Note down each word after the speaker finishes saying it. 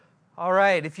All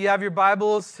right, if you have your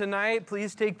Bibles tonight,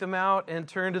 please take them out and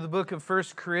turn to the book of 1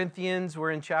 Corinthians. We're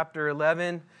in chapter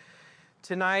 11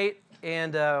 tonight,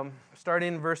 and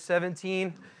starting in verse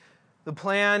 17. The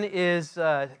plan is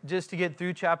just to get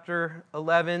through chapter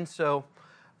 11, so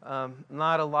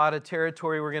not a lot of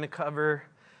territory we're going to cover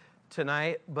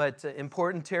tonight, but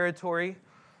important territory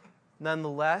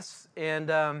nonetheless.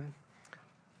 And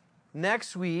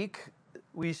next week,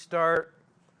 we start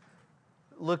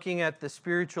looking at the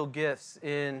spiritual gifts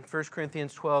in 1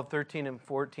 Corinthians 12, 13, and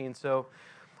 14. So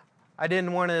I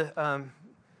didn't want to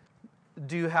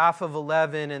do half of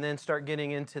 11 and then start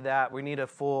getting into that. We need a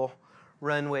full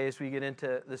runway as we get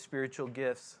into the spiritual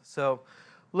gifts. So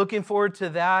looking forward to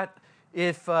that.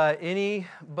 If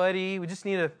anybody, we just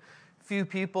need a few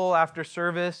people after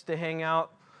service to hang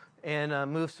out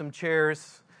and move some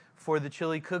chairs for the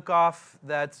chili cook-off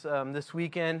that's this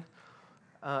weekend.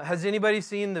 Has anybody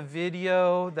seen the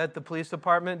video that the police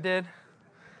department did?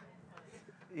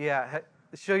 Yeah.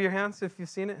 Show your hands if you've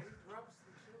seen it.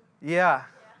 Yeah.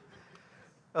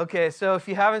 Okay, so if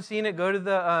you haven't seen it, go to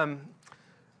the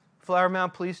Flower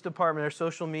Mound Police Department, their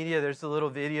social media. There's a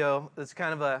little video. It's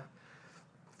kind of a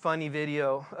funny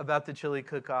video about the chili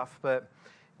cook-off. But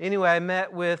anyway, I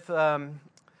met with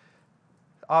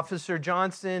Officer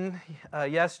Johnson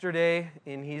yesterday,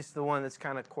 and he's the one that's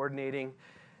kind of coordinating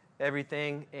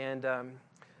everything, and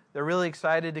they're really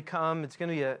excited to come. It's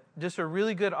going to be just a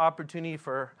really good opportunity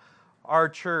for our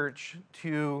church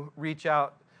to reach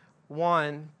out,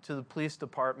 one, to the police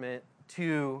department,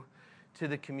 two, to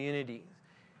the community.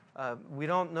 We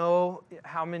don't know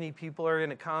how many people are going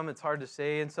to come. It's hard to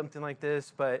say in something like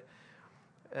this, but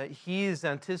he's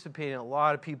anticipating a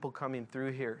lot of people coming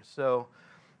through here. So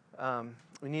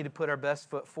we need to put our best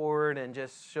foot forward and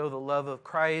just show the love of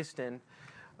Christ and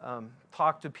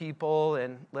talk to people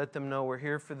and let them know we're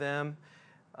here for them.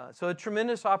 So a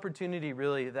tremendous opportunity,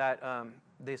 really, that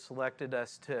they selected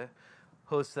us to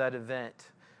host that event.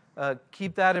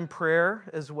 Keep that in prayer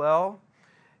as well.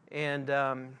 And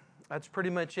that's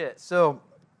pretty much it. So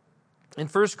in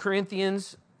 1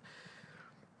 Corinthians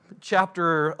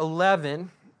chapter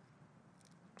 11,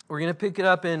 we're going to pick it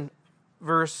up in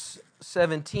verse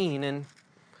 17. And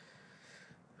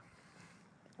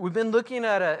we've been looking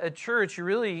at a church. You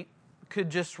really could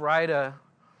just write a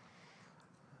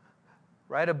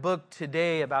book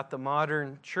today about the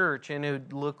modern church, and it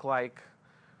would look like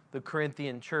the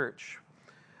Corinthian church.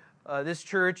 This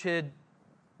church had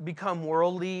become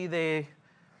worldly. They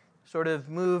sort of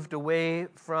moved away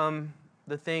from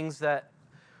the things that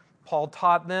Paul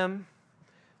taught them,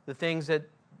 the things that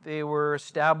they were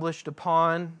established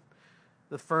upon,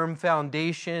 the firm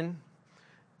foundation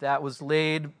that was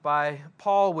laid by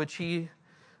Paul, which he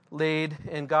laid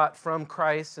and got from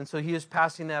Christ. And so he was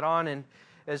passing that on. And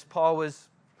as Paul was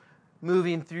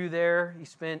moving through there, he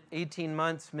spent 18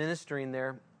 months ministering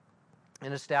there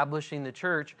and establishing the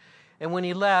church. And when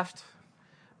he left,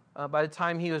 by the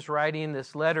time he was writing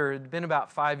this letter, it had been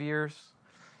about 5 years.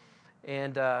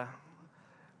 And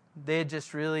they had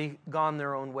just really gone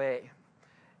their own way.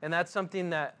 And that's something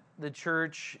that the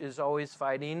church is always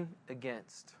fighting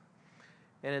against.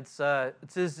 And it's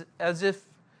as if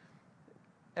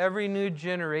every new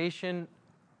generation,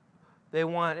 they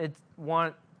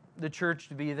want the church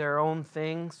to be their own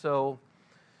thing. So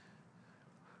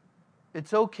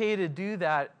it's okay to do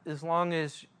that as long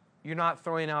as you're not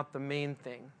throwing out the main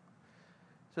thing.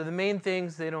 So the main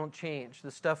things, they don't change. The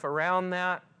stuff around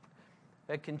that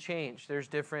can change. There's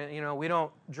different, we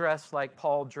don't dress like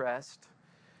Paul dressed.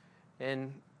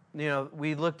 And,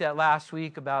 we looked at last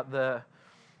week about the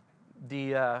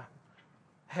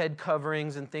head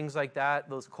coverings and things like that,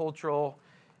 those cultural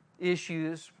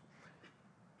issues.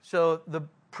 So the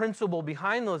principle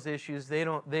behind those issues, they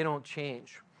don't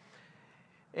change.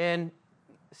 And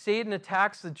Satan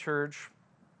attacks the church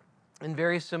in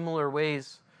very similar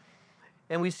ways.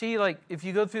 And we see, if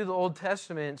you go through the Old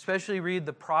Testament, especially read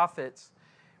the prophets,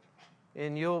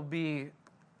 and you'll be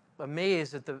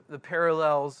amazed at the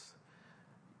parallels,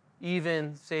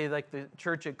 even, say, like the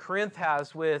church at Corinth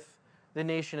has with the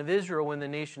nation of Israel, when the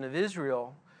nation of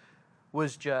Israel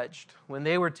was judged, when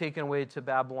they were taken away to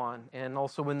Babylon, and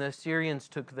also when the Assyrians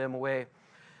took them away.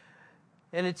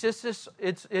 And it's just this,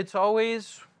 it's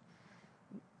always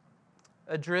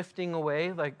a drifting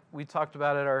away, like we talked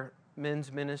about at our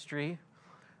men's ministry,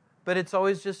 but it's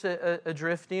always just a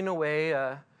drifting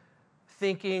away,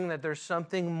 thinking that there's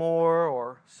something more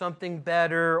or something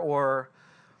better, or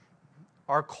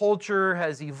our culture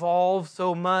has evolved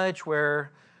so much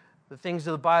where the things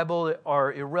of the Bible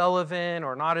are irrelevant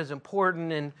or not as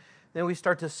important, and then we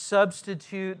start to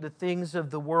substitute the things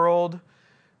of the world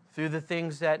through the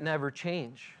things that never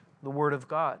change. the Word of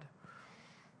God.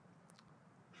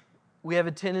 We have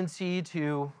a tendency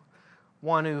to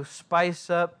want to spice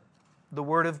up the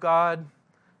Word of God,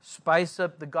 spice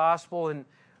up the gospel, and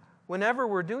whenever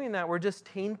we're doing that, we're just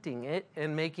tainting it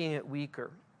and making it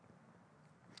weaker.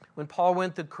 When Paul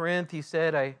went to Corinth, he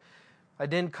said, I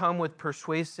didn't come with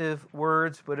persuasive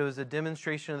words, but it was a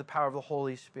demonstration of the power of the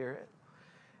Holy Spirit.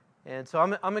 And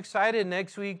so I'm excited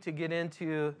next week to get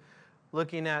into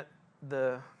looking at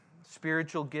the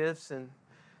spiritual gifts and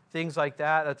things like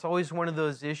that. That's always one of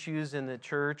those issues in the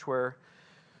church where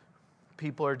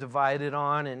people are divided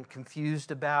on and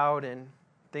confused about and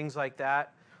things like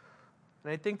that.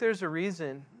 And I think there's a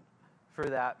reason for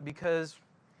that, because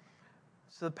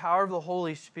it's the power of the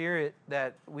Holy Spirit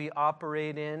that we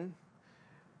operate in,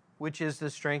 which is the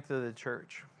strength of the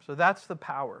church. So that's the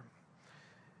power.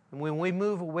 And when we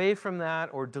move away from that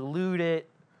or dilute it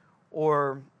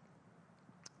or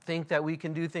think that we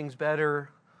can do things better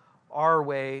our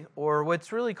way, or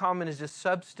what's really common is just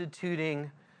substituting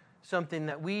something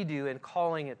that we do and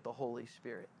calling it the Holy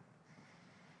Spirit.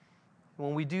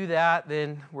 When we do that,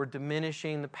 then we're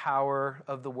diminishing the power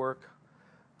of the work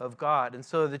of God. And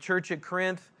so the church at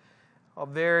Corinth,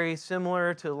 very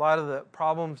similar to a lot of the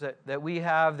problems that we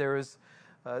have. There was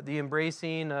the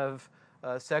embracing of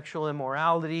sexual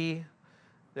immorality.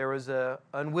 There was an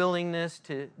unwillingness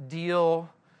to deal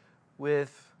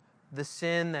with the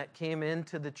sin that came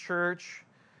into the church,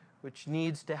 which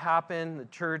needs to happen. The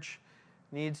church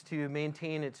needs to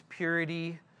maintain its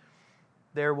purity.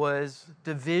 There was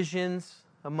divisions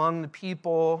among the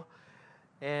people,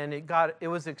 and it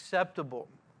was acceptable.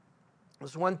 It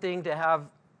was one thing to have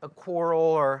a quarrel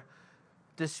or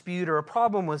dispute or a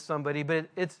problem with somebody, but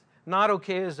it's not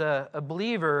okay as a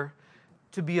believer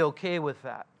to be okay with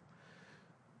that.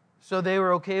 So they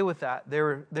were okay with that. They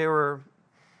were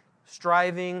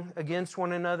striving against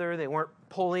one another. They weren't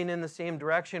pulling in the same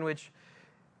direction, which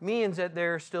means that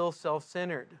they're still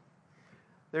self-centered.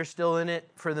 They're still in it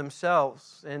for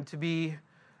themselves. And to be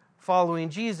following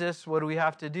Jesus, what do we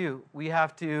have to do? We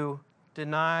have to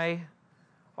deny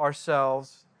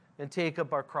ourselves and take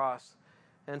up our cross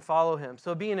and follow Him.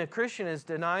 So being a Christian is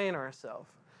denying ourselves.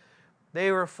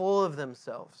 They were full of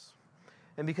themselves.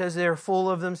 And because they were full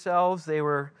of themselves, they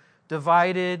were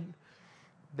divided.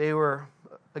 They were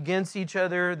against each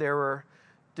other. There were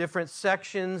different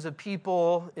sections of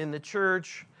people in the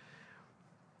church.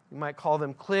 You might call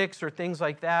them cliques or things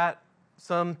like that.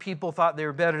 Some people thought they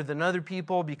were better than other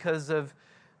people because of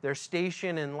their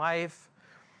station in life.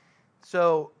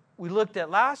 So we looked at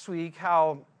last week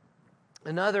how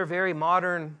another very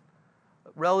modern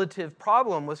relative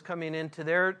problem was coming into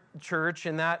their church,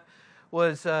 and that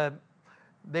was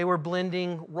they were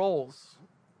blending roles.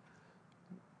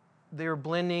 They were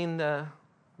blending the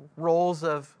roles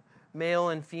of male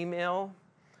and female,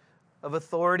 of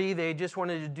authority. They just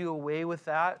wanted to do away with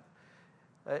that.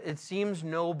 It seems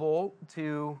noble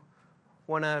to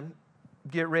want to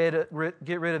get rid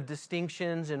of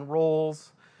distinctions and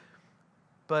roles,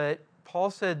 but Paul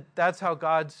said that's how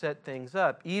God set things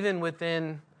up. Even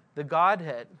within the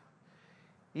Godhead,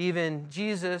 even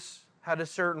Jesus had a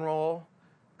certain role,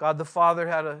 God the Father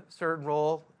had a certain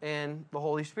role, and the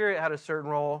Holy Spirit had a certain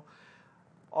role,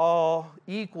 all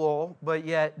equal, but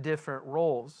yet different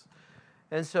roles.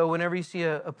 And so whenever you see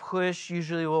a push,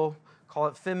 usually we'll call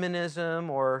it feminism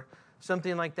or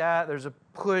something like that. There's a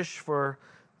push for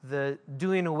the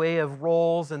doing away of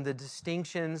roles and the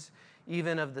distinctions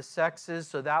even of the sexes.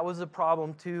 So that was a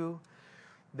problem too.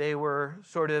 They were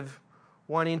sort of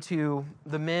the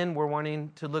men were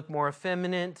wanting to look more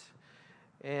effeminate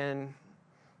and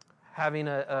having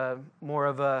a more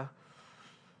of a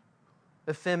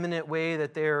effeminate way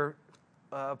that they're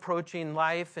approaching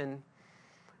life, and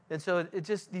so it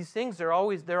just, these things they're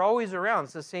always around.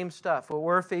 It's the same stuff. What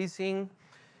we're facing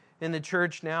in the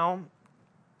church now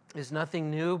is nothing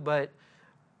new, but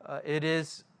it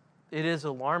is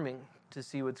alarming to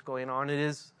see what's going on. It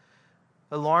is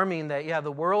alarming that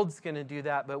the world's going to do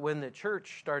that, but when the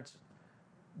church starts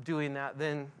doing that,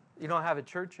 then you don't have a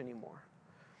church anymore.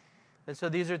 And so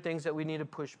these are things that we need to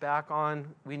push back on.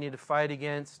 We need to fight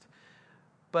against.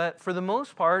 But for the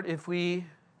most part, if we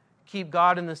keep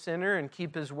God in the center and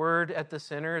keep His Word at the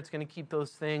center, it's going to keep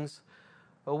those things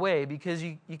away, because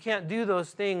you can't do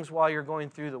those things while you're going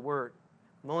through the Word.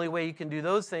 The only way you can do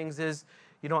those things is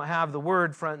you don't have the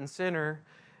Word front and center,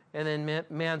 and then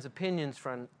man's opinions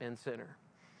front and center.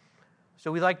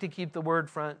 So we like to keep the Word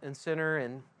front and center,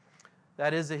 and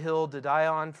that is a hill to die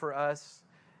on for us.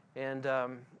 And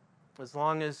as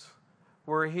long as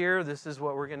we're here, this is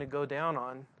what we're going to go down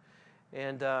on.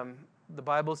 And the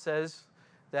Bible says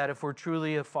that if we're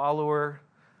truly a follower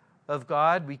of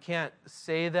God. We can't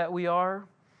say that we are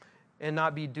and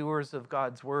not be doers of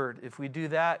God's word. If we do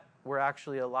that, we're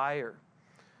actually a liar.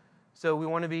 So we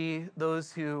want to be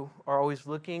those who are always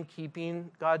looking, keeping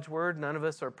God's word. None of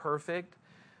us are perfect,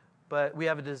 but we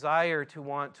have a desire to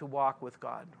want to walk with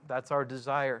God. That's our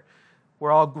desire.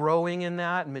 We're all growing in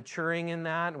that and maturing in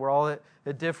that. We're all at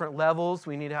different levels.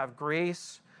 We need to have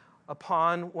grace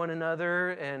upon one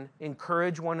another and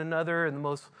encourage one another in the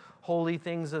most holy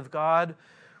things of God.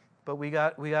 But we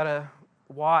got to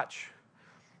watch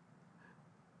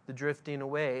the drifting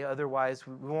away. Otherwise,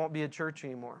 we won't be a church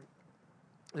anymore.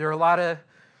 There are a lot of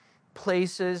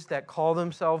places that call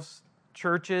themselves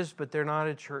churches, but they're not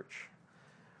a church.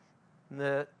 In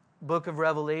the book of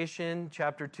Revelation,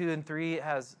 chapter 2 and 3, it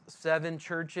has 7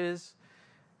 churches.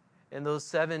 And those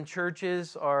 7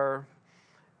 churches are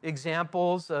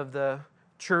examples of the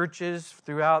churches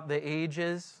throughout the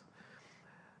ages.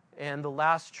 And the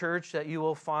last church that you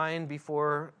will find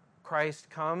before Christ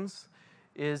comes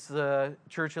is the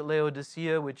church at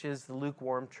Laodicea, which is the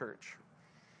lukewarm church.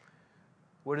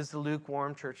 What is the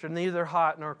lukewarm church? They're neither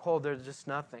hot nor cold. They're just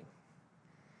nothing.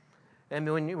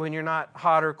 And when you're not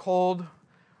hot or cold,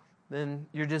 then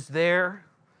you're just there,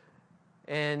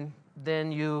 and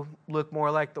then you look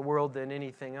more like the world than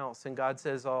anything else. And God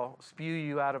says, I'll spew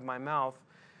you out of my mouth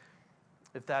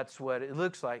if that's what it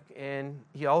looks like. And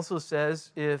he also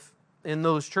says, if in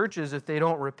those churches, if they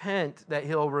don't repent, that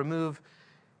he'll remove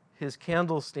his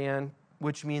candlestand,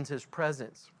 which means his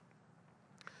presence.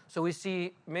 So we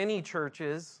see many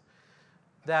churches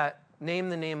that name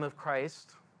the name of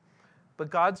Christ, but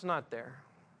God's not there.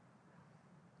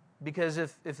 Because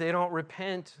if they don't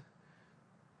repent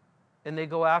and they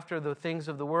go after the things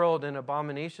of the world and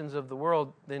abominations of the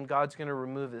world, then God's going to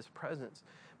remove his presence.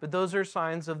 But those are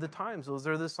signs of the times. Those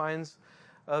are the signs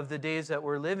of the days that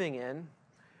we're living in.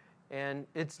 And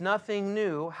it's nothing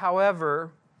new.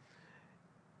 However,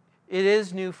 it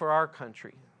is new for our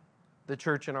country, the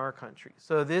church in our country.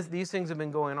 So these things have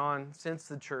been going on since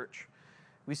the church.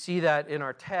 We see that in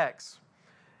our text.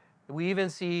 We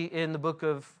even see in the book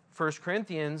of 1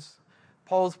 Corinthians,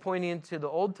 Paul's pointing to the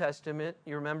Old Testament,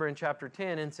 you remember in chapter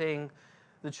 10, and saying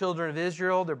the children of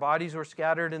Israel, their bodies were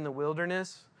scattered in the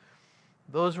wilderness.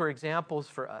 Those were examples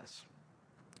for us.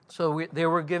 So they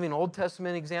were giving Old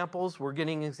Testament examples. We're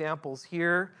getting examples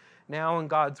here now in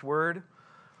God's Word.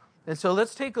 And so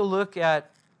let's take a look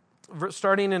at,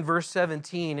 starting in verse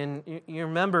 17. And you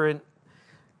remember in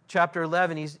chapter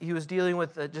 11, he was dealing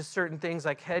with just certain things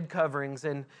like head coverings.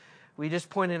 And we just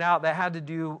pointed out that had to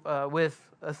do with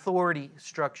authority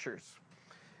structures.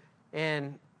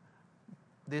 And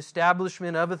the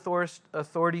establishment of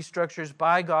authority structures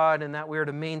by God, and that we're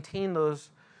to maintain those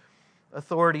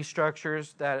authority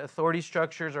structures, that authority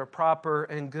structures are proper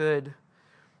and good,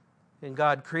 and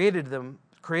God created them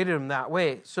that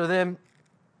way. So then,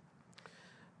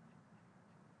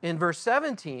 in verse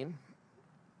 17,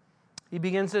 he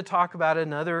begins to talk about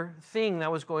another thing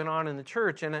that was going on in the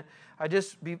church. And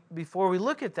before we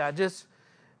look at that, just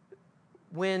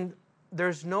when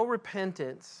there's no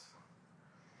repentance,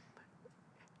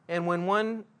 and when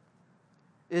one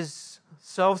is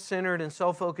self-centered and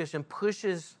self-focused and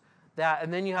pushes that,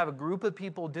 and then you have a group of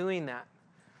people doing that,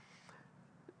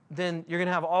 then you're going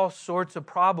to have all sorts of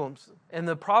problems. And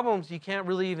the problems, you can't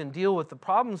really even deal with the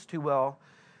problems too well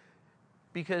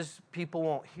because people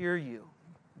won't hear you.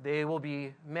 They will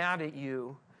be mad at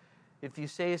you if you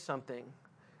say something.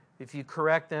 If you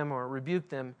correct them or rebuke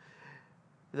them,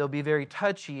 they'll be very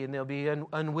touchy and they'll be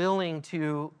unwilling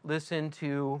to listen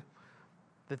to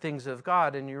the things of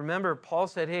God. And you remember, Paul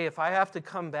said, hey, if I have to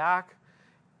come back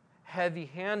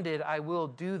heavy-handed, I will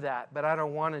do that, but I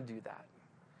don't want to do that.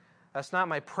 That's not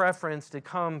my preference to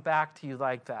come back to you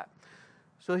like that.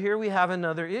 So here we have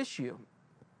another issue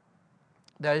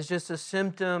that is just a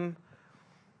symptom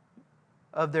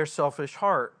of their selfish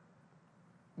heart.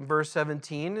 In verse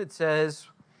 17, it says,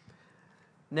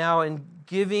 now in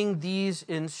giving these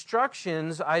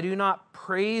instructions, I do not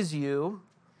praise you,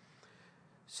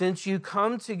 since you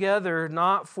come together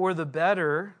not for the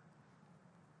better,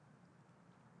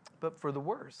 but for the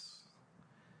worse.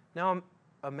 Now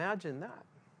imagine that.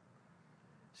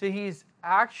 So he's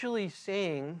actually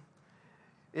saying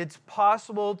it's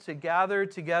possible to gather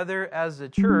together as a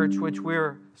church, which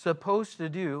we're supposed to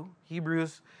do.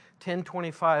 Hebrews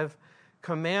 10:25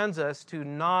 commands us to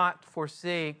not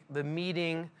forsake the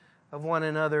meeting of one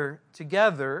another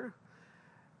together,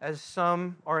 as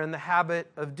some are in the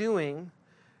habit of doing,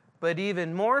 but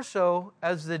even more so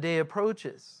as the day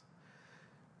approaches.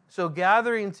 So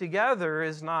gathering together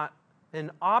is not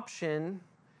an option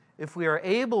if we are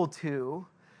able to.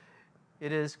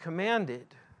 It is commanded.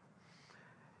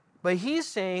 But he's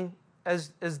saying,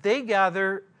 as they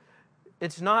gather,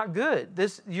 it's not good.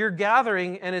 You're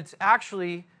gathering, and it's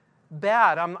actually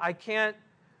bad. I can't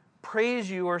praise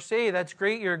you or say that's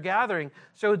great you're gathering.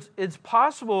 So it's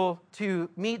possible to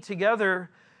meet together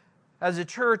as a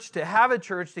church, to have a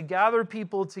church, to gather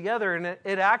people together, and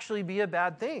it actually be a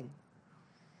bad thing.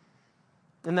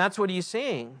 And that's what he's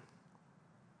saying.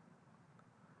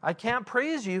 I can't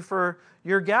praise you for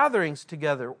your gatherings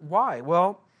together. Why?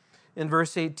 Well, in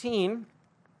verse 18,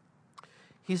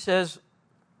 he says,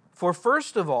 for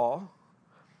first of all,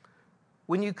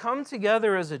 when you come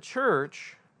together as a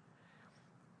church,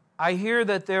 I hear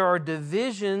that there are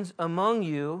divisions among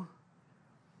you,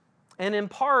 and in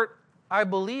part, I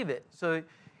believe it. So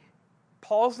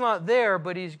Paul's not there,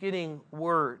 but he's getting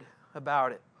word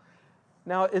about it.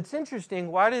 Now, it's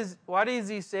interesting. Why does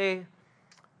he say,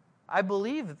 I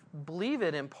believe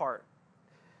it in part?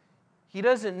 He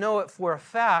doesn't know it for a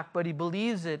fact, but he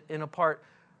believes it in a part.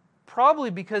 Probably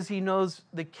because he knows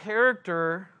the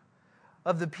character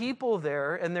of the people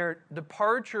there and their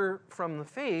departure from the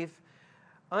faith,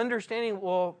 understanding,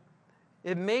 well,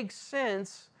 it makes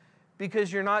sense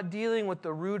because you're not dealing with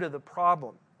the root of the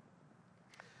problem.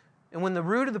 And when the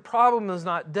root of the problem is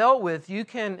not dealt with, you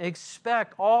can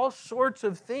expect all sorts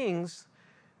of things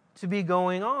to be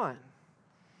going on.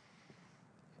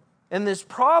 And this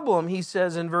problem, he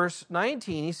says in verse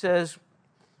 19, he says,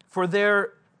 for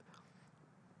there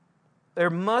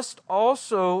must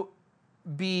also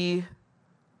be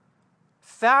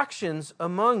factions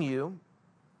among you,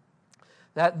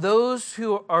 that those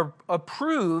who are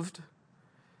approved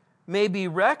may be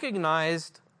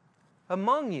recognized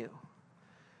among you.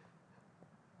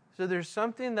 So there's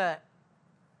something that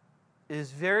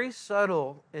is very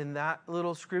subtle in that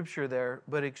little scripture there,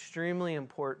 but extremely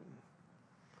important.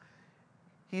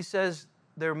 He says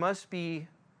there must be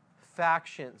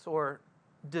factions or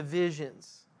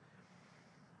divisions.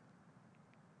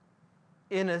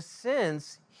 In a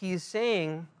sense, he's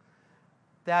saying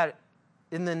that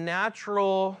in the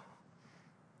natural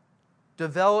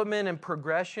development and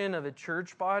progression of a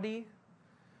church body,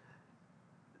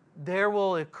 there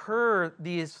will occur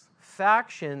these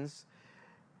factions,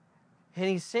 and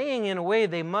he's saying in a way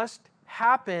they must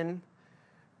happen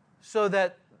so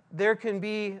that there can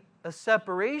be a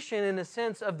separation in a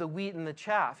sense of the wheat and the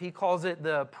chaff. He calls it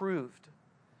the approved.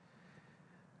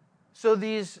 So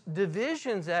these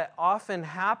divisions that often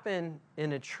happen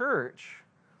in a church,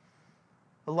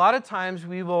 a lot of times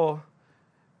we will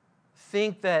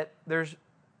think that there's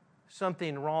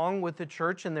something wrong with the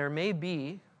church, and there may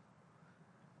be,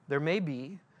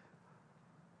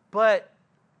 but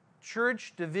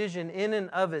church division in and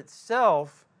of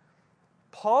itself,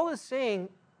 Paul is saying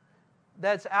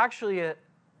that's actually a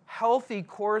healthy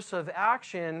course of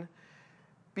action,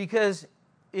 because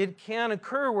it can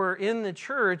occur where in the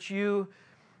church you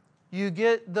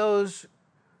get those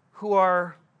who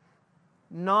are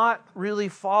not really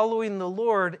following the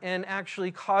Lord and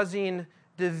actually causing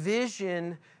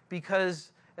division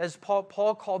because, as Paul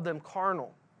called them,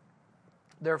 carnal.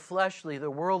 They're fleshly,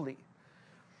 they're worldly.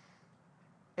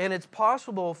 And it's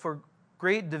possible for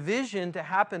great division to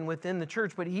happen within the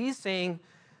church, but he's saying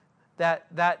that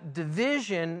that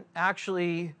division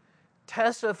actually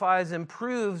testifies and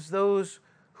proves those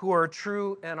who are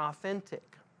true and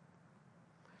authentic.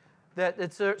 That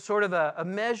it's a sort of a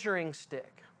measuring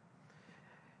stick.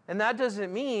 And that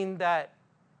doesn't mean that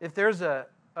if there's an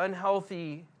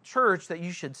unhealthy church that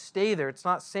you should stay there. It's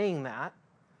not saying that.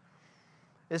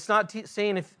 It's not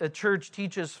saying if a church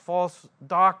teaches false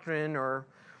doctrine or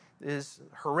is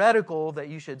heretical that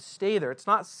you should stay there. It's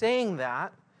not saying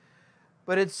that.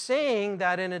 But it's saying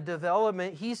that in a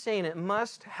development, he's saying it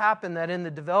must happen that in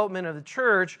the development of the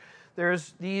church,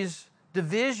 there's these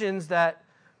divisions that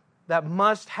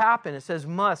must happen. It says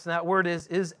must, and that word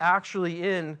is actually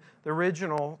in the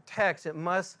original text. It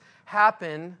must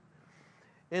happen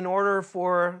in order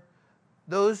for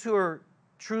those who are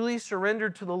truly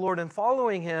surrendered to the Lord and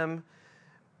following Him,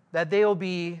 that they will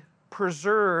be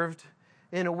preserved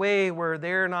in a way where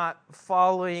they're not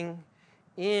falling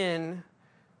in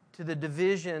to the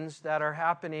divisions that are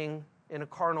happening in a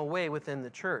carnal way within the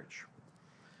church.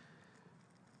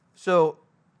 So,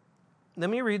 let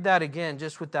me read that again,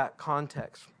 just with that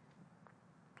context.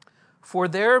 For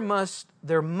there must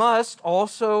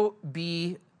also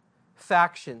be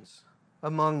factions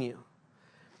among you,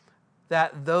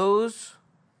 that those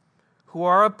who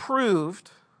are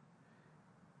approved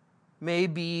may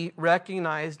be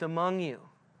recognized among you.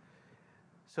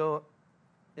 So,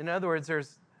 in other words,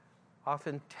 there's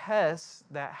often tests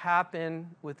that happen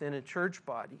within a church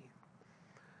body,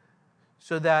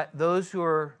 so that those who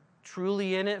are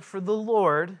truly in it for the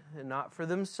Lord and not for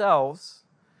themselves,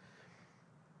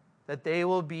 that they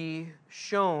will be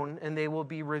shown and they will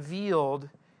be revealed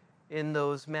in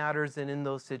those matters and in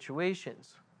those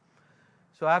situations.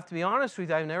 So I have to be honest with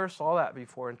you, I never saw that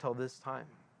before until this time.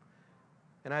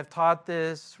 And I've taught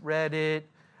this, read it.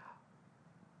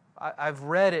 I've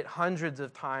read it hundreds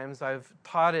of times. I've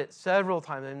taught it several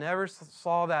times. I never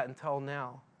saw that until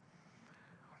now.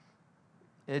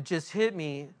 It just hit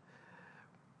me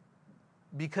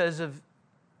because of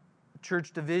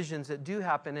church divisions that do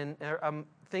happen. And I'm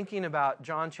thinking about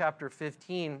John chapter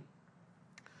 15,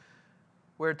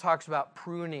 where it talks about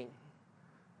pruning.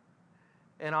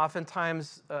 And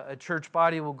oftentimes a church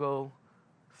body will go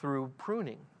through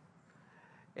pruning.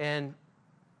 And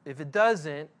if it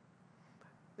doesn't,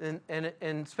 and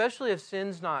especially if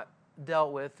sin's not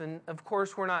dealt with, and of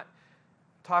course we're not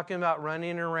talking about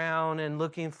running around and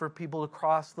looking for people to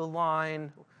cross the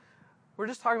line. We're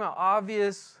just talking about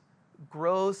obvious,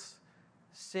 gross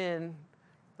sin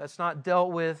that's not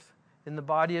dealt with in the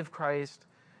body of Christ.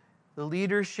 The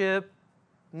leadership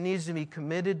needs to be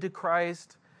committed to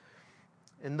Christ.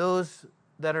 And those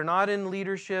that are not in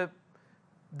leadership,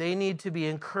 they need to be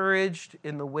encouraged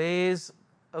in the ways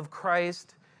of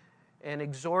Christ and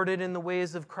exhorted in the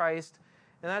ways of Christ.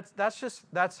 And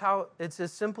that's how it's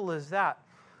as simple as that.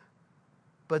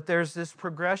 But there's this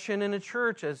progression in a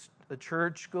church as the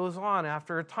church goes on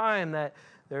after a time, that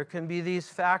there can be these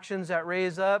factions that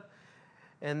raise up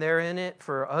and they're in it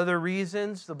for other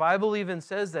reasons. The Bible even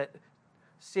says that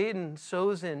Satan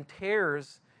sows in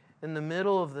tares in the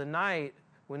middle of the night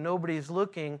when nobody's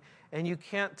looking, and you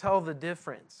can't tell the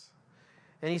difference.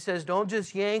 And he says, don't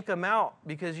just yank them out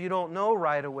because you don't know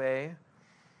right away,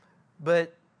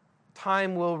 but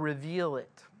time will reveal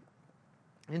it.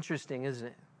 Interesting, isn't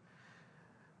it?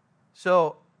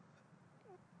 So,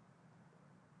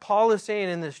 Paul is saying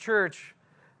in this church,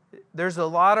 there's a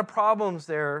lot of problems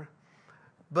there,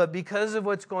 but because of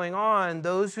what's going on,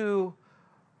 those who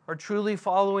are truly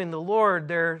following the Lord,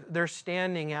 they're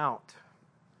standing out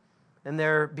and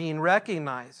they're being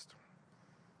recognized.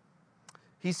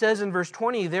 He says in verse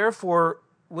 20, therefore,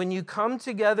 when you come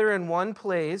together in one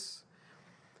place,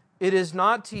 it is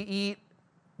not to eat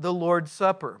the Lord's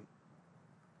Supper.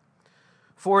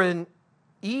 For in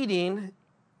eating,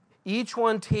 each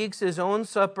one takes his own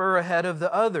supper ahead of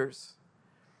the others.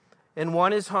 And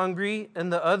one is hungry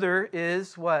and the other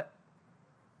is what?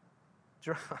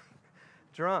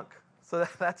 Drunk. So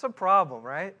that's a problem,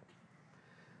 right?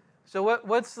 So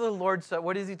what's the Lord's Supper?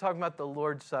 What is he talking about, the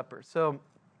Lord's Supper? So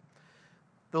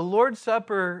the Lord's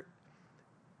Supper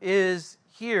is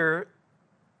here,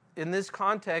 in this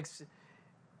context,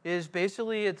 is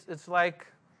basically, it's like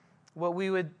what we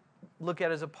would look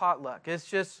at as a potluck. It's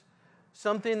just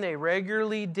something they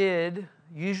regularly did,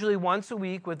 usually once a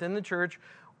week within the church,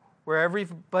 where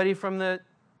everybody from the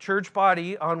church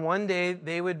body, on one day,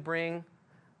 they would bring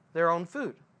their own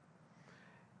food.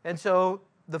 And so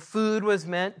the food was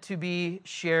meant to be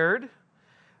shared.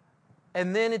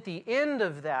 And then at the end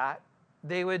of that,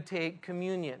 they would take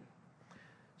communion.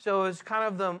 So it was kind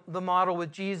of the model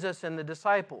with Jesus and the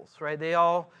disciples, right? They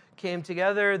all came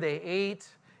together, they ate,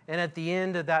 and at the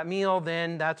end of that meal,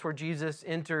 then that's where Jesus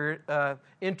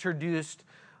introduced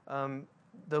the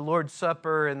Lord's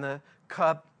Supper and the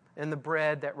cup and the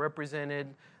bread that represented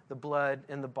the blood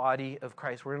and the body of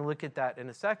Christ. We're going to look at that in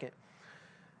a second.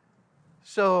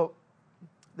 So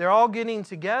they're all getting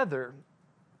together.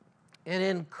 And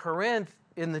in Corinth,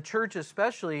 in the church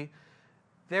especially,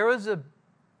 there was a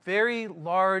very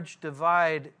large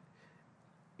divide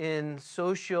in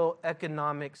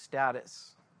socioeconomic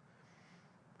status.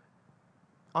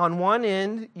 On one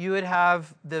end, you would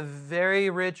have the very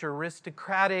rich,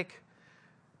 aristocratic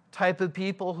type of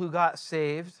people who got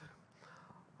saved.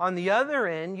 On the other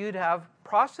end, you'd have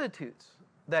prostitutes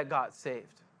that got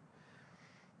saved.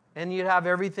 And you'd have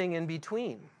everything in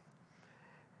between.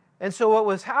 And so what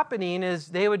was happening is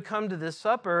they would come to this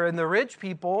supper, and the rich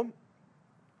people,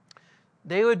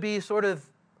 they would be sort of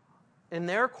in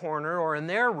their corner or in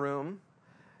their room,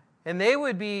 and they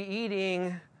would be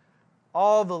eating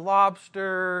all the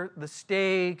lobster, the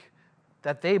steak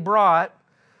that they brought,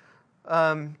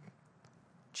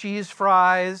 cheese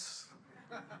fries,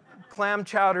 clam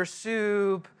chowder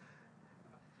soup.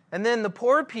 And then the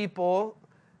poor people,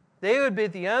 they would be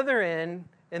at the other end,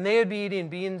 and they would be eating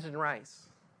beans and rice.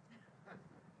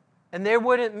 And they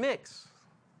wouldn't mix.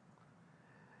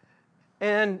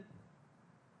 And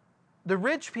the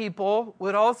rich people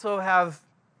would also have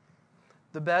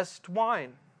the best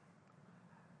wine.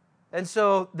 And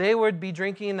so they would be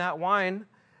drinking that wine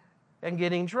and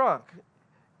getting drunk.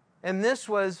 And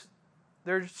there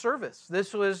their service.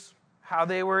 This was how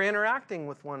they were interacting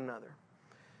with one another.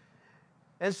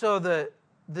 And so the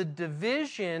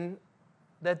division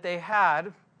that they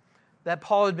had, that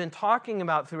Paul had been talking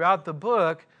about throughout the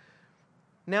book,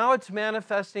 now it's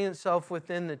manifesting itself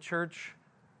within the church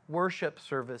worship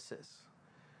services.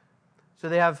 So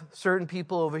they have certain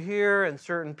people over here and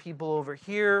certain people over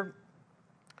here.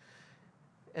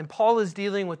 And Paul is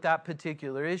dealing with that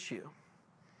particular issue.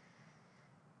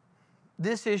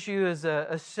 This issue is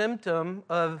a symptom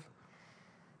of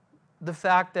the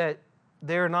fact that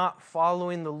they're not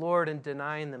following the Lord and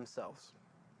denying themselves.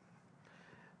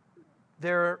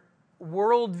 Their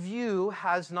worldview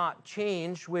has not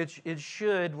changed, which it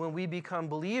should when we become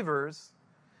believers,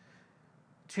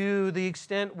 to the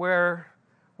extent where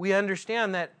we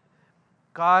understand that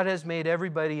God has made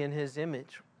everybody in His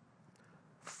image.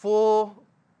 Full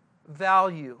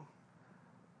value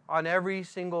on every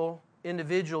single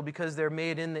individual because they're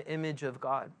made in the image of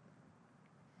God.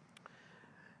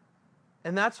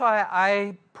 And that's why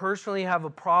I personally have a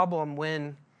problem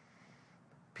when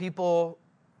people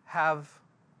have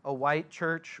a white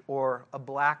church or a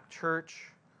black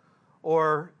church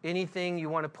or anything you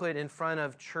want to put in front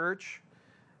of church.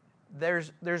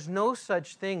 There's no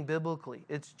such thing biblically.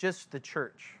 It's just the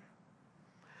church.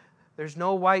 There's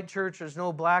no white church, there's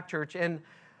no black church. And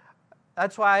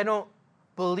that's why I don't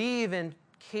believe in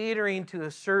catering to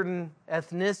a certain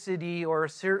ethnicity or a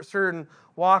certain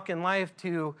walk in life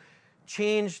to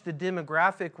change the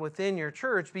demographic within your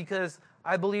church, because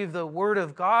I believe the Word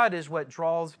of God is what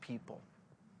draws people.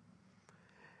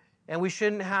 And we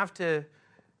shouldn't have to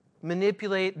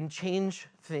manipulate and change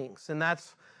things. And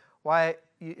that's why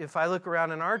if I look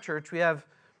around in our church, we have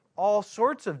all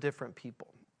sorts of different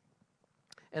people.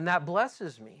 And that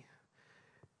blesses me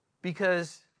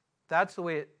because that's the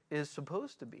way it is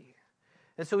supposed to be.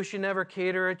 And so we should never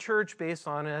cater a church based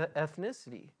on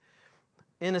ethnicity.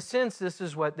 In a sense, this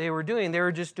is what they were doing. They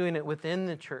were just doing it within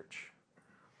the church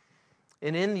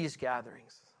and in these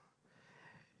gatherings.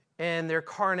 And their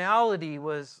carnality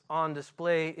was on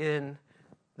display in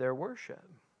their worship.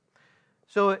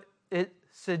 So it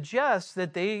suggests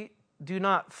that they do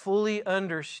not fully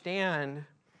understand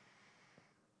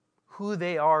who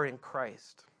they are in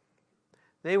Christ.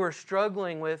 They were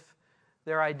struggling with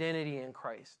their identity in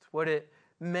Christ, what it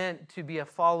meant to be a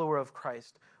follower of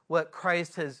Christ, what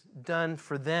Christ has done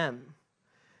for them,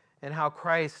 and how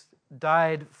Christ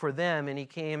died for them, and He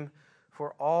came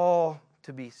for all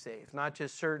to be saved, not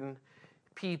just certain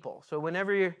people. So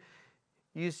whenever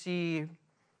you see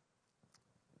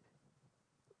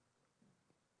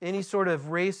any sort of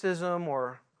racism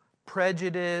or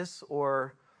prejudice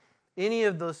or any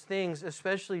of those things,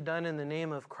 especially done in the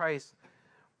name of Christ,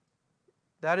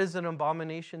 that is an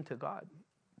abomination to God.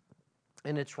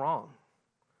 And it's wrong.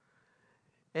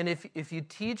 And if you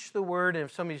teach the Word, and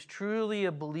if somebody's truly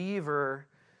a believer,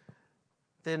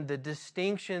 then the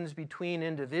distinctions between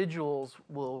individuals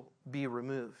will be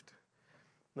removed.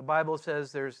 The Bible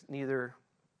says there's neither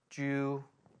Jew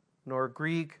nor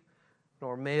Greek,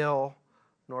 nor male,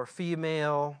 nor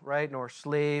female, right? Nor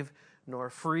slave,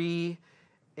 nor free.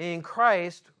 In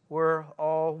Christ, we're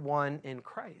all one in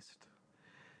Christ.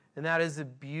 And that is the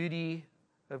beauty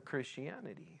of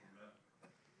Christianity.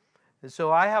 And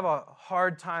so I have a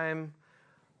hard time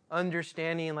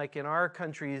understanding, like in our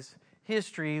country's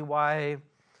history, why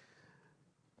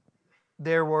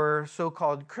there were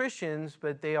so-called Christians,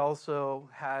 but they also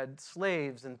had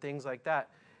slaves and things like that.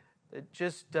 It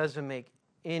just doesn't make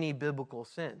any biblical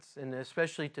sense. And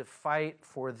especially to fight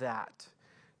for that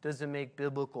doesn't make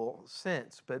biblical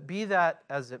sense. But be that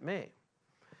as it may,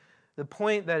 the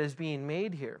point that is being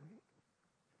made here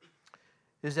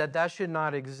is that that should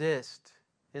not exist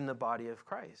in the body of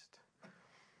Christ.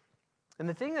 And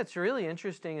the thing that's really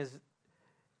interesting is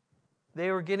they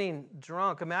were getting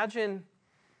drunk. Imagine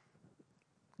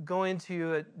going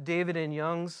to David and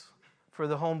Young's for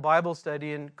the home Bible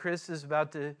study, and Chris is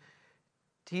about to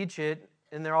teach it,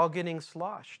 and they're all getting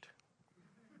sloshed.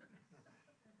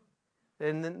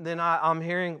 And then I'm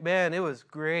hearing, man, it was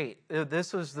great.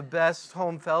 This was the best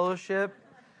home fellowship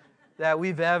that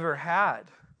we've ever had.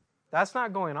 That's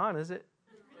not going on, is it?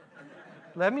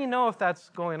 Let me know if that's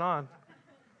going on.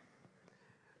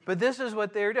 But this is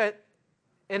what they're doing.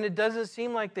 And it doesn't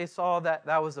seem like they saw that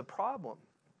that was a problem.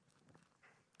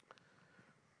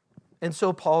 And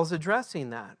so Paul's addressing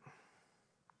that.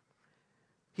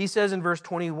 He says in verse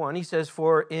 21, he says,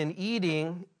 "For in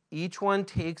eating, each one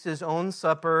takes his own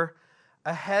supper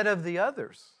ahead of the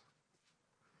others.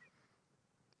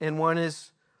 And one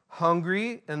is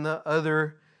hungry and the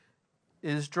other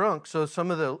is drunk." So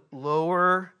some of the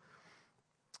lower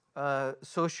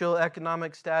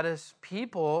socioeconomic status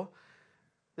people,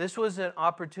 this was an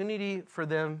opportunity for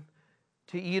them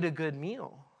to eat a good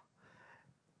meal.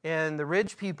 And the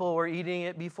rich people were eating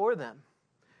it before them.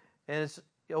 And it's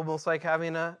almost like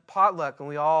having a potluck, and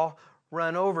we all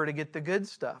run over to get the good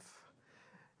stuff.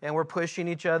 And we're pushing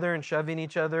each other and shoving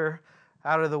each other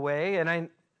out of the way. And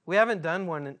we haven't done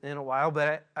one in a while,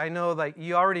 but I know, like,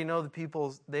 you already know the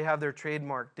people, they have their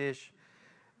trademark dish.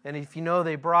 And if you know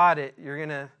they brought it, you're going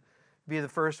to be the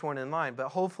first one in line. But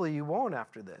hopefully you won't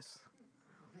after this.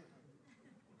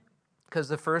 Because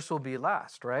the first will be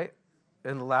last, right?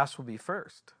 And the last will be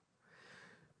first.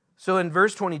 So in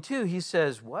verse 22, he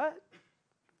says, what?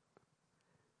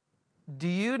 Do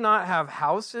you not have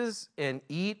houses and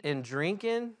eat and drink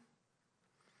in?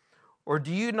 Or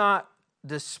do you not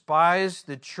despise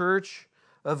the church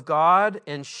of God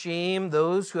and shame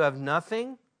those who have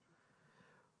nothing?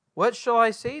 What shall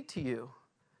I say to you?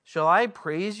 Shall I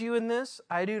praise you in this?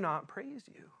 I do not praise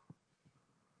you.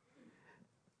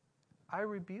 I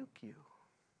rebuke you.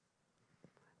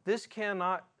 This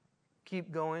cannot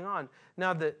keep going on.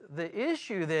 Now, the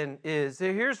issue then is,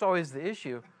 here's always the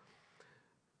issue.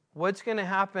 What's going to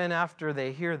happen after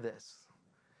they hear this?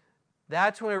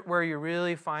 That's where you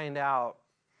really find out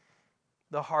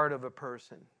the heart of a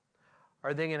person.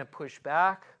 Are they going to push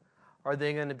back? Are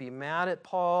they going to be mad at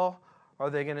Paul? Are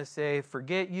they going to say,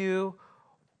 forget you?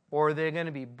 Or are they going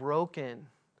to be broken?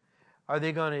 Are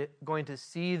they going to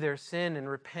see their sin and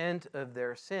repent of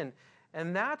their sin?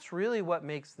 And that's really what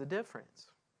makes the difference.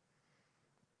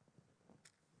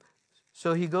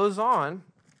 So he goes on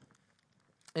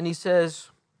and he says,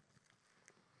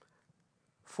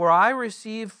 for I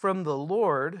received from the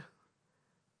Lord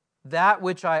that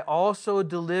which I also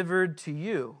delivered to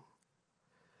you,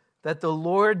 that the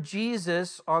Lord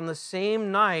Jesus, on the same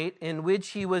night in which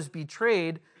he was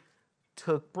betrayed,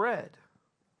 took bread.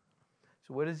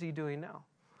 So what is he doing now?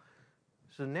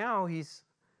 So now he's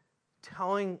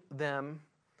telling them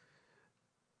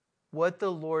what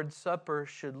the Lord's Supper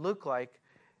should look like.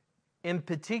 In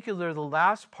particular, the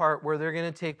last part where they're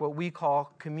going to take what we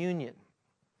call communion.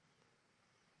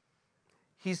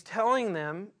 He's telling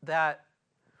them that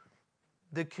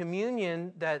the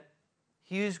communion that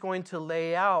he's going to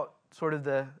lay out sort of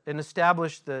and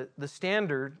establish the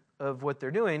standard of what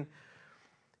they're doing,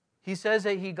 he says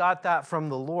that he got that from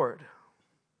the Lord.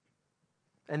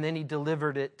 And then he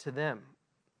delivered it to them.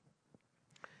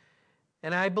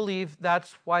 And I believe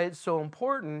that's why it's so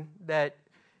important that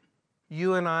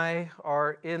you and I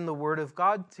are in the Word of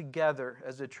God together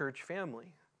as a church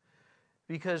family.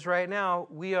 Because right now,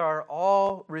 we are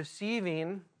all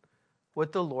receiving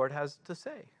what the Lord has to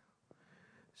say.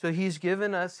 So he's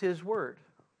given us his word.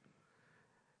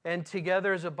 And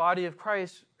together as a body of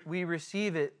Christ, we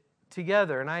receive it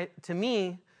together. And to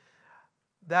me,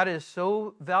 that is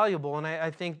so valuable. And I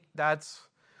think that's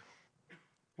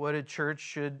what a church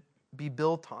should be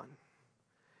built on.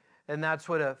 And that's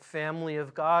what a family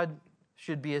of God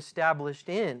should be established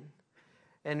in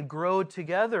and grow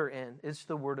together in. It's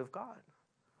the Word of God.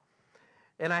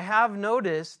 And I have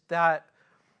noticed that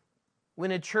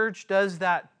when a church does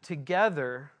that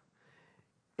together,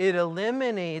 it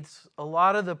eliminates a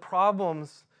lot of the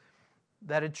problems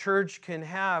that a church can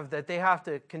have that they have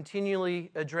to continually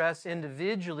address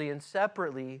individually and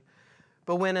separately.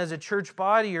 But when as a church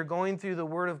body you're going through the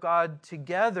Word of God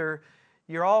together,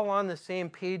 you're all on the same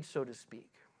page, so to speak.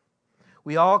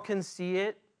 We all can see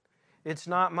it. It's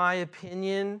not my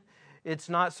opinion. It's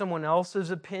not someone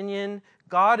else's opinion.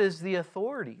 God is the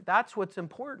authority. That's what's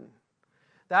important.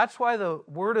 That's why the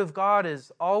Word of God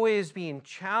is always being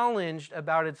challenged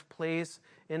about its place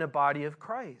in a body of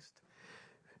Christ.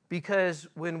 Because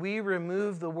when we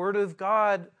remove the Word of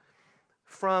God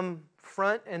from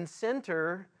front and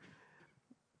center,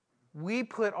 we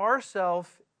put ourselves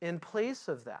in place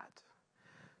of that.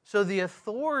 So the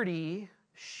authority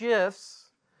shifts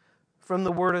from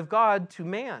the Word of God to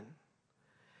man.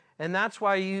 And that's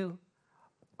why you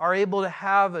are able to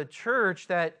have a church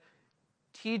that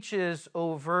teaches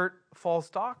overt false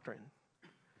doctrine.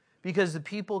 Because the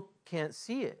people can't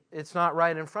see it. It's not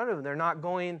right in front of them. They're not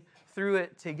going through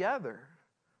it together.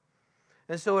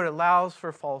 And so it allows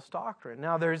for false doctrine.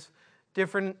 Now there's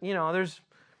different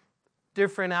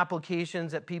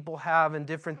applications that people have and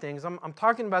different things. I'm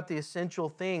talking about the essential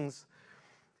things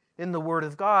in the Word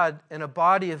of God, and a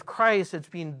body of Christ that's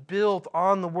being built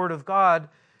on the Word of God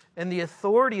and the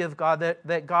authority of God,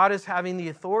 that God is having the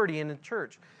authority in the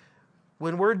church.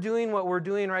 When we're doing what we're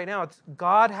doing right now,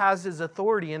 God has his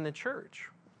authority in the church,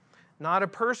 not a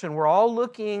person. We're all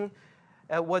looking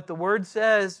at what the Word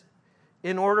says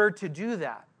in order to do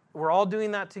that. we're all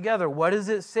doing that together. What does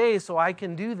it say so I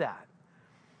can do that?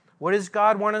 What does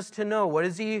God want us to know? What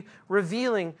is He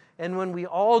revealing? And when we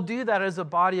all do that as a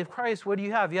body of Christ, what do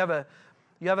you have? You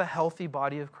have a healthy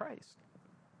body of Christ.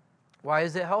 Why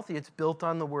is it healthy? It's built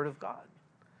on the Word of God.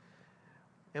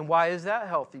 And why is that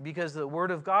healthy? Because the Word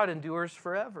of God endures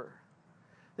forever.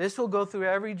 This will go through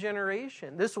every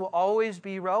generation. This will always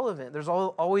be relevant. There's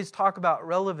always talk about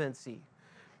relevancy.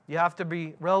 You have to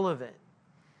be relevant.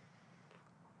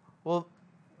 Well,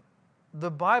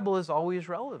 the Bible is always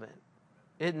relevant.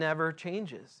 It never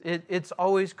changes. It's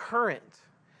always current.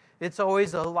 It's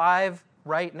always alive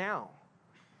right now.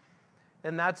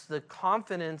 And that's the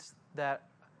confidence that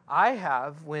I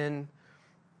have when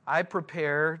I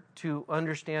prepare to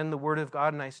understand the Word of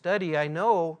God and I study. I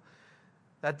know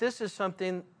that this is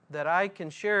something that I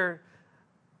can share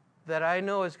that I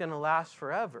know is going to last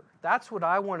forever. That's what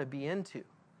I want to be into.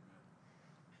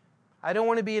 I don't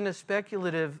want to be into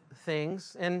speculative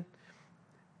things. And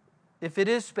if it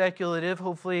is speculative,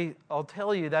 hopefully I'll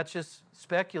tell you that's just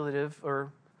speculative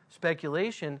or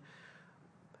speculation.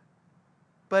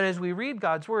 But as we read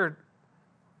God's Word,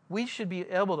 we should be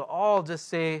able to all just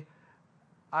say,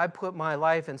 I put my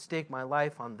life and stake my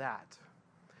life on that.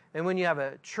 And when you have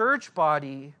a church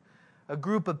body, a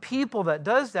group of people that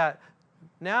does that,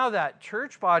 now that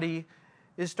church body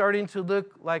is starting to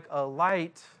look like a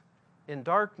light in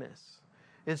darkness.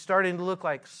 It's starting to look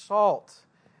like salt.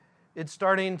 It's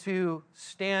starting to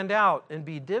stand out and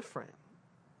be different.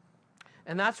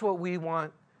 And that's what we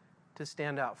want to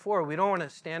stand out for. We don't want to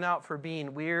stand out for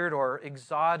being weird or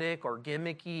exotic or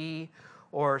gimmicky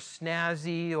or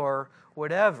snazzy or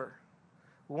whatever.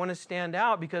 We want to stand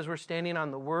out because we're standing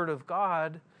on the Word of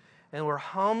God and we're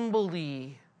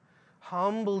humbly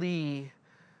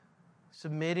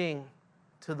submitting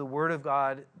to the Word of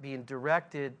God, being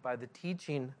directed by the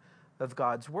teaching of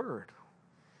God's Word.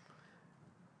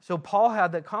 So Paul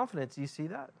had that confidence. You see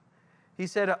that? He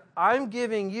said, I'm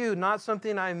giving you not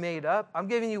something I made up. I'm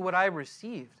giving you what I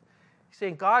received. He's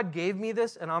saying, God gave me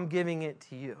this and I'm giving it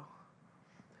to you.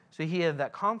 So he had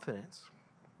that confidence.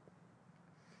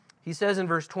 He says in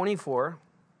verse 24,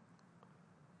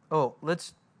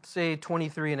 let's say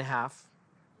 23 and a half.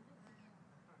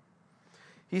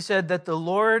 He said that the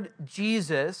Lord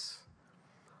Jesus,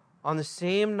 on the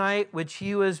same night which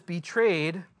he was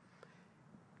betrayed,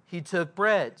 he took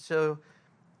bread. So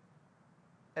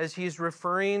as he's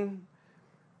referring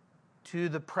to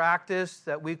the practice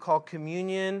that we call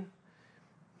communion,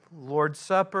 Lord's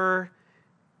Supper,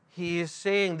 he is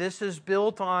saying this is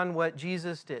built on what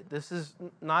Jesus did. This is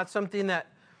not something that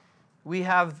we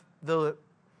have the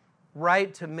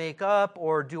right to make up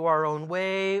or do our own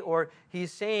way. Or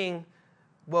he's saying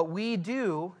what we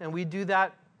do, and we do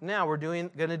that now. We're going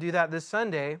to do that this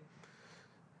Sunday.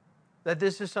 That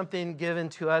this is something given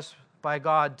to us by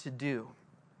God to do.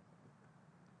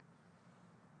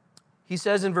 He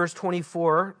says in verse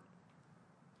 24,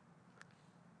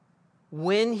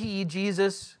 when he,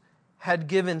 Jesus, had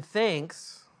given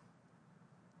thanks,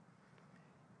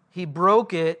 he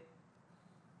broke it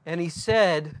and he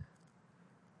said,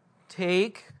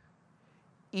 take,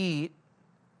 eat,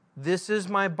 this is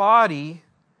my body,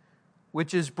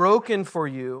 which is broken for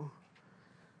you.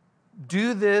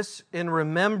 Do this in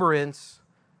remembrance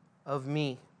of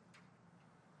me.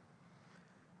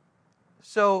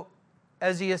 So,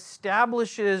 as he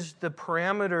establishes the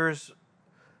parameters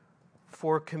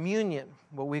for communion,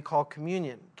 what we call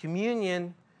communion.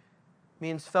 Communion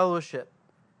means fellowship,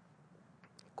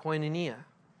 koinonia.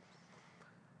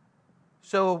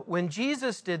 So when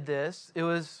Jesus did this, it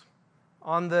was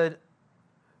on the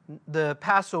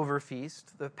Passover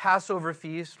feast. The Passover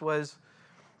feast was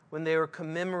when they were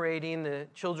commemorating the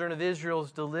children of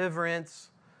Israel's deliverance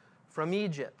from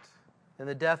Egypt. And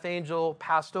the death angel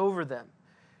passed over them.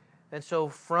 And so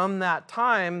from that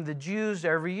time, the Jews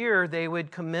every year, they would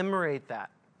commemorate that.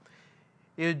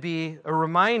 It would be a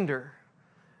reminder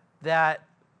that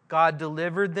God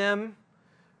delivered them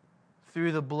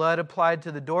through the blood applied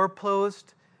to the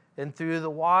doorpost and through the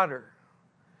water.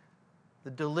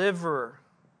 The deliverer,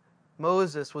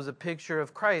 Moses, was a picture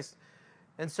of Christ.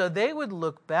 And so they would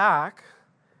look back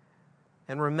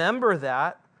and remember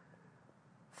that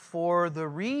for the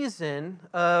reason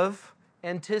of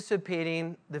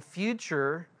anticipating the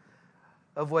future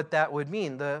of what that would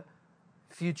mean, the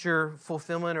future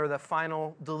fulfillment or the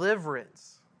final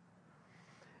deliverance.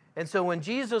 And so when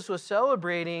Jesus was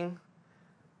celebrating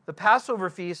the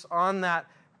Passover feast on that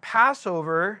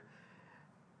Passover,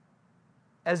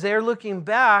 as they're looking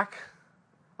back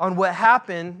on what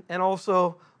happened and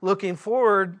also looking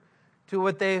forward to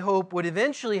what they hope would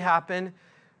eventually happen,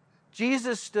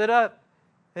 Jesus stood up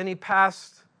and he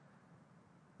passed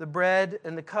the bread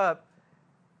and the cup,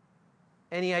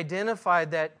 and he identified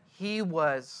that he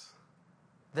was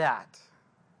that,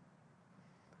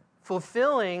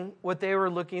 fulfilling what they were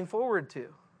looking forward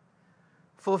to,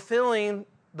 fulfilling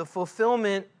the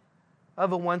fulfillment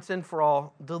of a once and for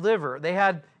all deliverer. They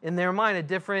had in their mind a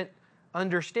different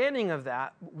understanding of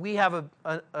that. We have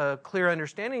a clear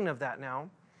understanding of that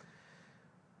now.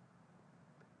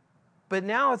 But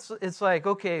now it's like,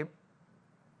 okay,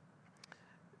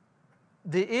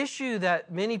 the issue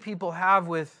that many people have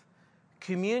with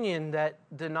communion that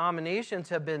denominations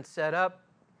have been set up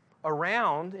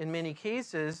around in many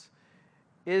cases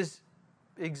is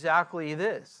exactly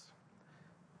this.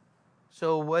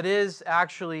 So what is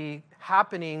actually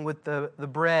happening with the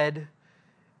bread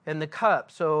and the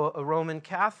cup? So a Roman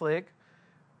Catholic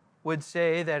would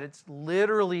say that it's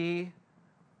literally,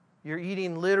 you're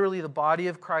eating literally the body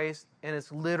of Christ and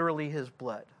it's literally his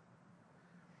blood.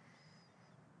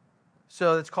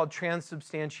 So it's called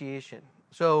transubstantiation.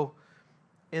 So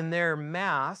in their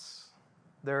mass,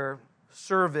 their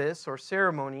service or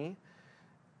ceremony,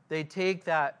 they take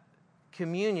that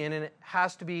communion, and it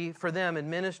has to be, for them,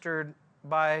 administered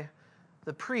by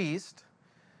the priest.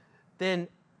 Then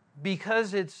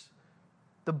because it's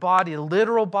the body, the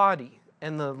literal body,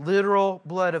 and the literal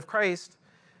blood of Christ,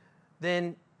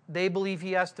 then they believe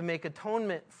he has to make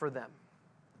atonement for them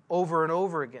over and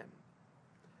over again.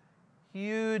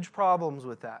 Huge problems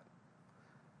with that.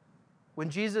 When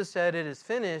Jesus said it is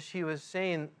finished, he was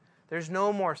saying there's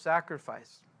no more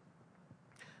sacrifice,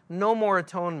 no more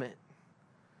atonement.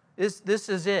 This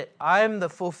is it. I'm the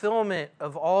fulfillment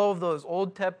of all of those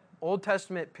Old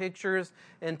Testament pictures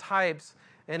and types,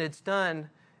 and it's done.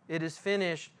 It is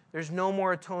finished. There's no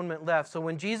more atonement left. So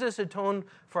when Jesus atoned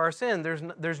for our sin,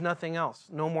 there's nothing else.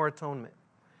 No more atonement.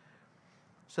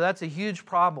 So that's a huge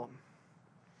problem.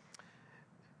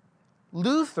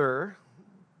 Luther,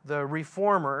 the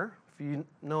reformer, if you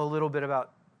know a little bit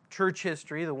about church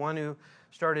history, the one who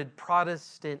started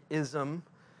Protestantism.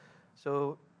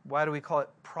 So why do we call it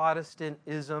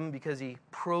Protestantism? Because he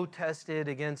protested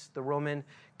against the Roman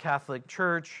Catholic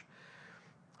Church.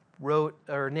 Wrote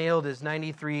or nailed his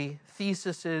 93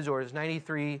 theses or his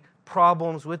 93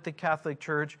 problems with the Catholic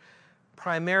Church.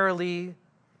 Primarily,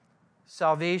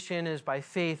 salvation is by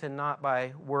faith and not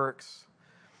by works.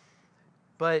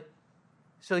 But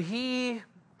so he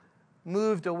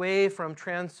moved away from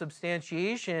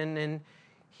transubstantiation, and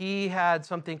he had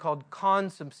something called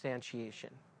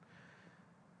consubstantiation.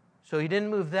 So he didn't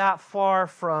move that far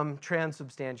from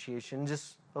transubstantiation,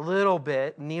 just a little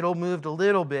bit. Needle moved a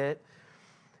little bit.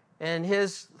 And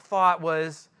his thought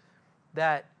was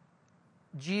that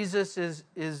Jesus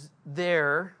is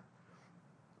there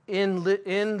in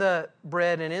the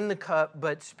bread and in the cup,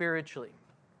 but spiritually.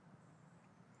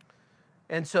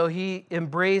 And so he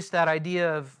embraced that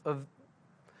idea of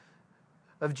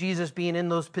Jesus being in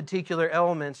those particular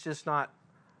elements, just not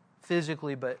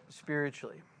physically, but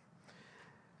spiritually.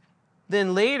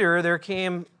 Then later, there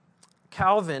came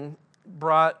Calvin,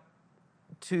 brought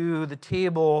to the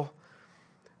table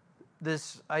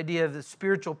this idea of the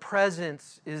spiritual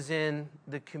presence is in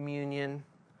the communion.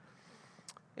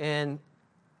 And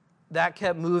that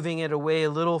kept moving it away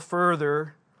a little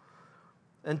further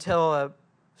until a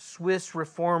Swiss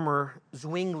reformer,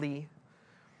 Zwingli,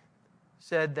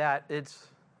 said that it's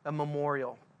a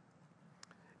memorial.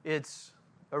 It's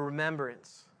a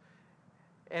remembrance.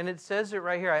 And it says it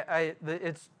right here.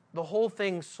 It's the whole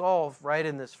thing solved right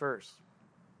in this verse.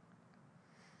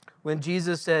 When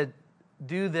Jesus said,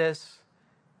 "Do this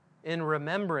in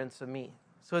remembrance of me."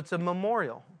 So it's a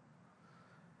memorial.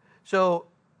 So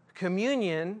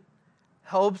communion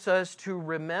helps us to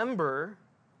remember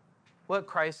what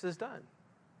Christ has done.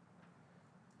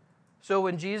 So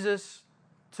when Jesus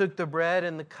took the bread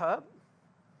and the cup,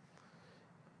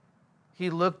 he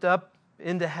looked up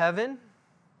into heaven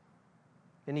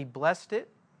and he blessed it.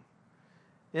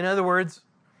 In other words,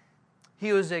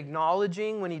 he was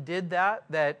acknowledging when he did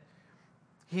that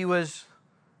he was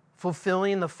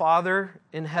fulfilling the Father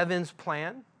in heaven's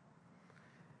plan.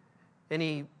 And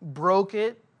he broke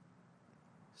it,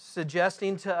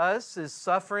 suggesting to us his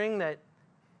suffering that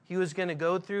he was going to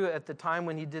go through at the time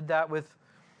when he did that with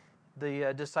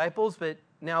the disciples. But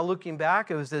now looking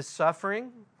back, it was this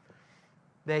suffering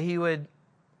that he would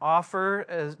offer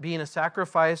as being a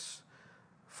sacrifice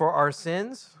for our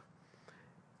sins.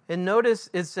 And notice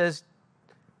it says,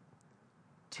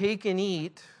 "Take and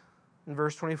eat," in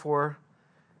verse 24,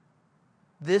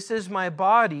 "This is my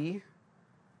body,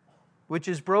 which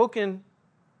is broken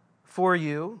for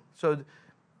you." So there's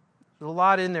a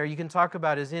lot in there. You can talk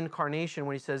about his incarnation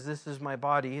when he says, "This is my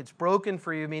body." It's broken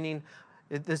for you, meaning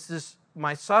this is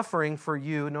my suffering for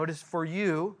you. Notice for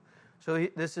you. So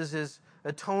this is his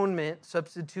atonement,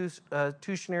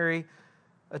 substitutionary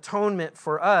atonement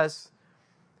for us.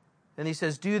 And he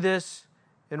says, do this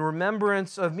in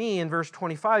remembrance of me. In verse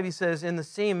 25, he says, in the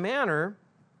same manner,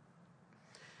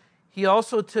 he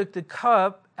also took the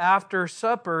cup after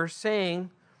supper, saying,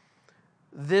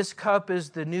 this cup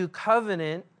is the new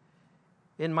covenant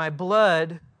in my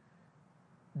blood.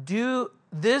 Do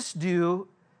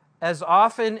as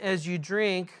often as you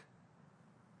drink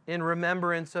in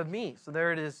remembrance of me. So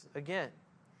there it is again.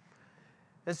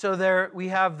 And so there we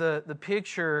have the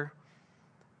picture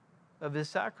of his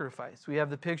sacrifice. We have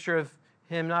the picture of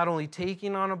him not only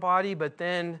taking on a body, but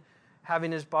then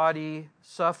having his body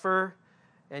suffer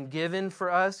and given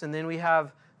for us. And then we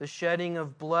have the shedding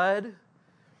of blood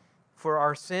for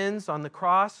our sins on the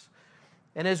cross.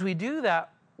 And as we do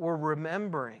that, we're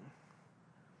remembering.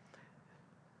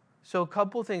 So a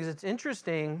couple things. It's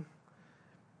interesting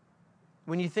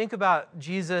when you think about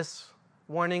Jesus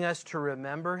wanting us to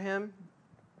remember him.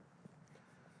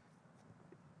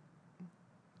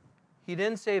 He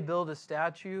didn't say build a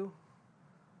statue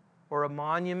or a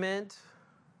monument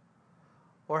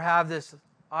or have this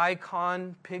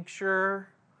icon picture.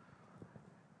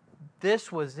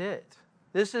 This was it.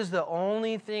 This is the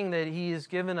only thing that he has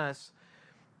given us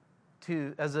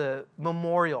as a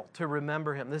memorial to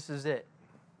remember him. This is it.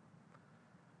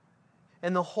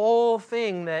 And the whole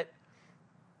thing that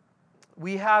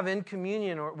we have in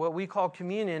communion, or what we call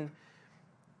communion,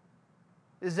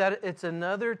 is that it's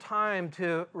another time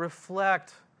to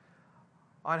reflect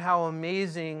on how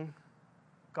amazing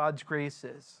God's grace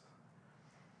is,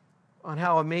 on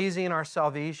how amazing our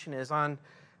salvation is, on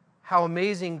how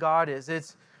amazing God is.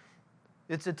 It's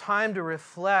a time to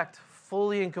reflect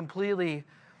fully and completely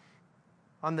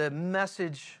on the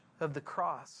message of the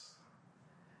cross.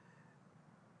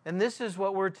 And this is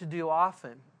what we're to do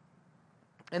often.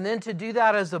 And then to do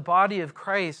that as the body of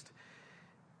Christ,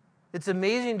 it's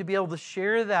amazing to be able to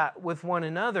share that with one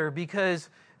another, because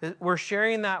we're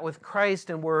sharing that with Christ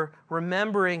and we're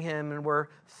remembering him and we're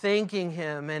thanking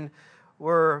him and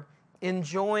we're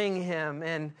enjoying him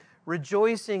and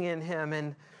rejoicing in him.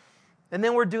 And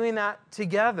then we're doing that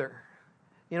together.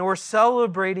 You know, we're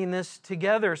celebrating this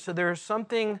together. So there's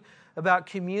something about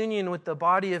communion with the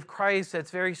body of Christ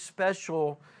that's very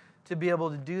special to be able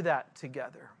to do that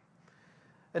together.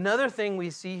 Another thing we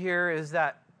see here is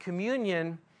that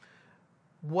communion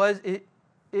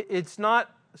it's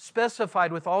not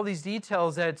specified with all these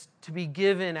details that it's to be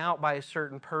given out by a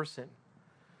certain person.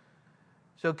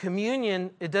 So communion,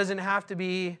 it doesn't have to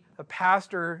be a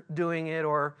pastor doing it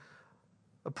or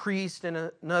a priest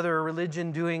in another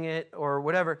religion doing it or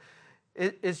whatever.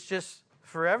 It's just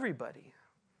for everybody.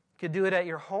 You could do it at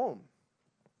your home.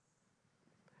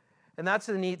 And that's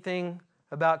the neat thing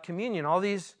about communion. All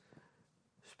these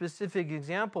specific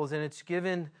examples, and it's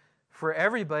given for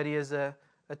everybody as a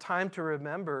time to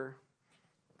remember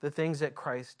the things that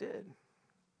Christ did.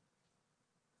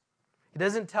 He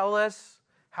doesn't tell us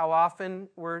how often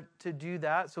we're to do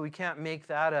that, so we can't make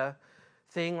that a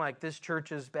thing like this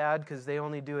church is bad because they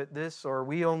only do it this, or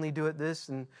we only do it this,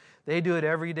 and they do it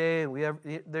every day,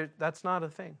 and that's not a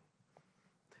thing.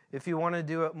 If you want to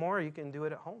do it more, you can do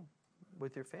it at home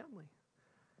with your family.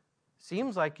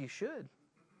 Seems like you should.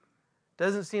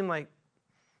 Doesn't seem like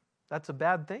that's a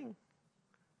bad thing.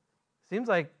 Seems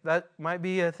like that might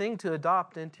be a thing to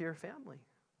adopt into your family.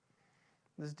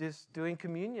 Is just doing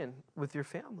communion with your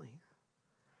family.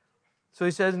 So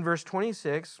he says in verse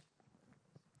 26,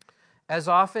 as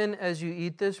often as you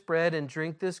eat this bread and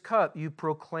drink this cup, you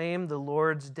proclaim the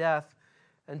Lord's death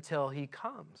until he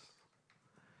comes.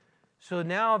 So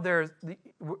now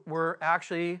we're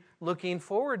actually looking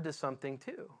forward to something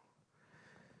too.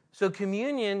 So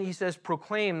communion, he says,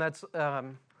 proclaim. That's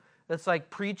like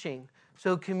preaching.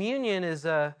 So communion is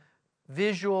a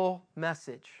visual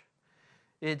message.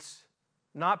 It's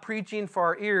not preaching for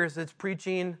our ears, it's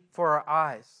preaching for our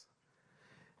eyes.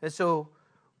 And so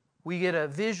we get a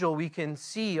visual, we can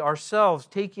see ourselves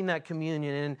taking that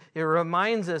communion, and it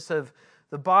reminds us of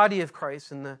the body of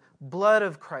Christ and the blood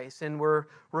of Christ, and we're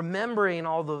remembering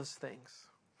all those things.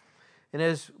 And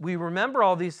as we remember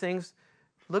all these things,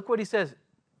 look what he says,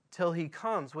 till he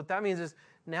comes. What that means is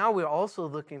now we're also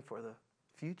looking for the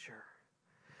future.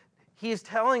 He is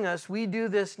telling us we do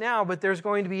this now, but there's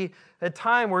going to be a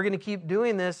time we're going to keep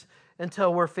doing this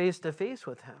until we're face to face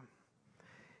with him.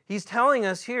 He's telling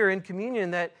us here in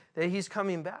communion that he's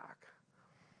coming back.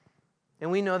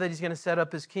 And we know that he's going to set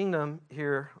up his kingdom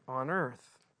here on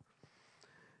earth.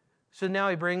 So now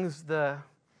he brings the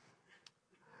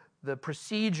the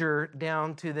procedure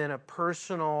down to then a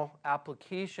personal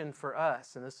application for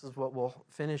us. And this is what we'll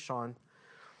finish on.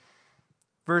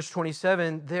 Verse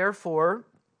 27, therefore,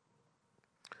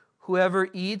 whoever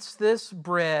eats this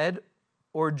bread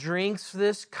or drinks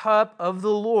this cup of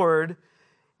the Lord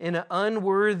in an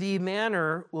unworthy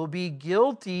manner will be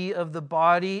guilty of the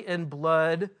body and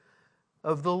blood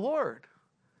of the Lord.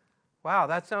 Wow,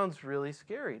 that sounds really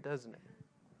scary, doesn't it?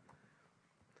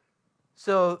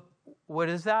 So, what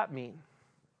does that mean?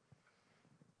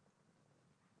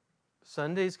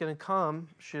 Sunday's going to come.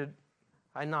 Should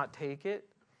I not take it?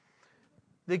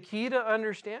 The key to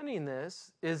understanding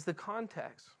this is the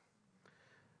context.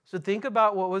 So think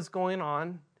about what was going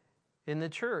on in the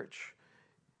church.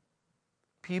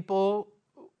 People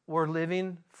were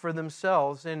living for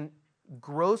themselves and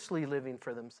grossly living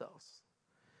for themselves.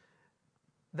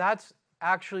 That's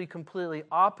actually completely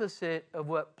opposite of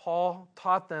what Paul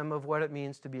taught them of what it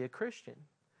means to be a Christian.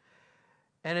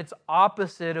 And it's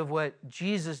opposite of what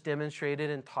Jesus demonstrated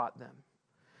and taught them.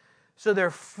 So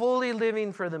they're fully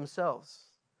living for themselves,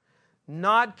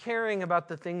 not caring about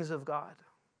the things of God.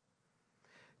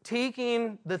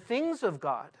 Taking the things of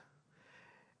God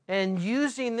and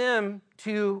using them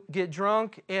to get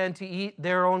drunk and to eat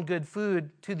their own good food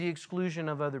to the exclusion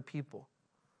of other people.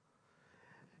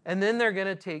 And then they're going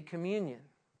to take communion.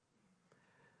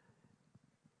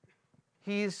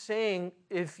 He's saying,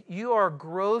 if you are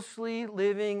grossly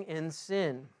living in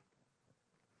sin,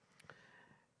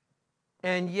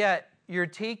 and yet you're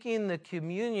taking the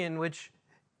communion, which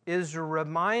is a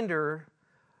reminder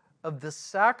of the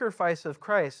sacrifice of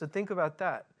Christ. So think about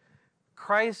that.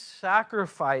 Christ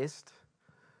sacrificed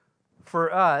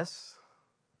for us.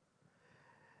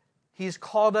 He's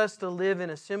called us to live in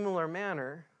a similar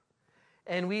manner.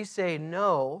 And we say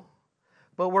no,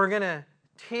 but we're going to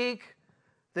take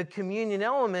the communion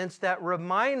elements that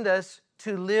remind us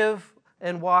to live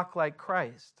and walk like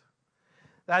Christ.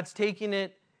 That's taking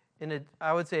it in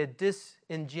I would say, a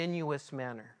disingenuous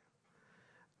manner,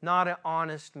 not an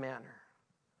honest manner.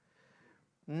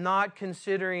 Not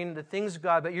considering the things of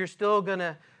God, but you're still going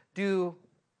to do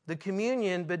the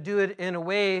communion, but do it in a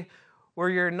way where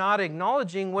you're not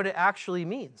acknowledging what it actually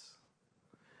means.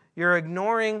 You're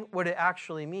ignoring what it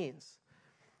actually means.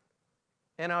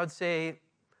 And I would say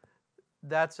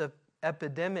that's an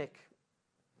epidemic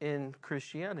in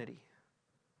Christianity.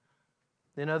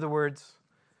 In other words,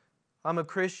 I'm a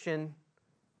Christian,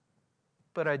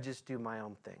 but I just do my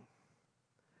own thing.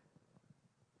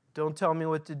 Don't tell me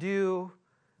what to do.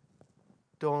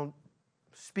 Don't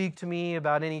speak to me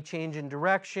about any change in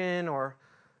direction or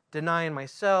denying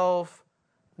myself.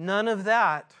 None of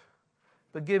that.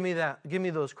 But give me that. Give me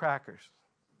those crackers.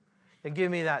 And give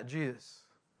me that juice.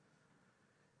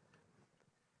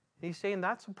 He's saying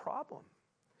that's a problem.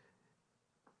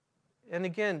 And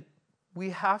again, we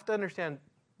have to understand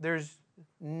there's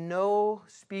no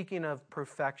speaking of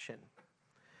perfection.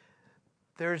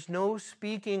 There's no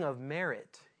speaking of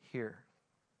merit here.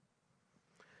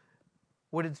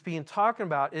 What it's being talking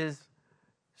about is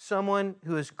someone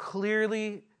who is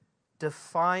clearly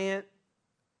defiant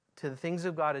to the things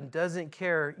of God and doesn't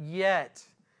care, yet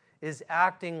is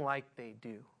acting like they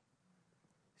do.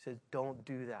 He says, don't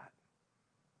do that.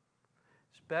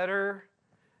 It's better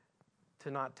to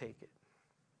not take it.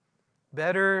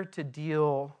 Better to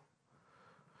deal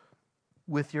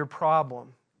with your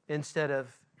problem instead of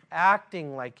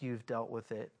acting like you've dealt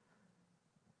with it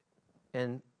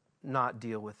and not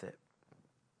deal with it.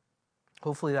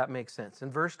 Hopefully that makes sense.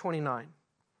 In verse 29,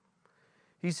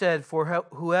 he said, for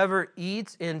whoever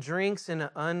eats and drinks in an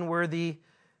unworthy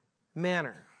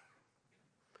manner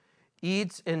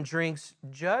eats and drinks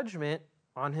judgment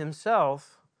on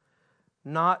himself,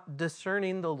 not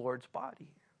discerning the Lord's body.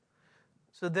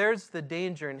 So there's the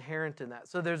danger inherent in that.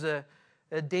 So there's a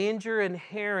danger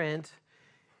inherent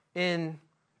in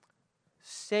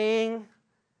saying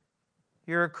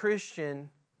you're a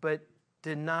Christian, but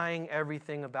denying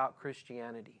everything about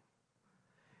Christianity.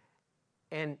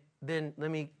 And then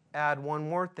let me add one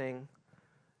more thing.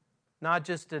 Not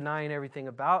just denying everything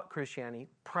about Christianity,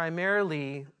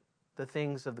 primarily the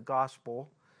things of the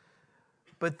gospel,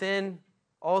 but then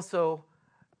also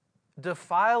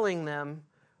defiling them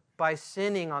by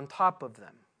sinning on top of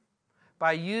them,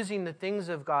 by using the things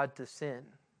of God to sin.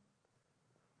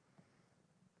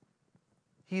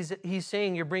 He's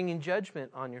saying you're bringing judgment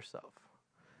on yourself.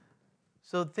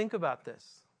 So think about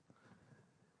this.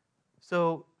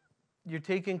 So you're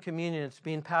taking communion, it's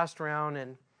being passed around,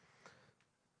 and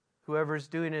whoever's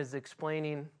doing it is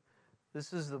explaining,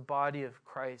 this is the body of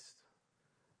Christ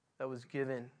that was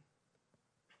given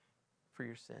for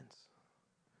your sins.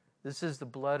 This is the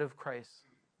blood of Christ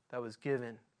that was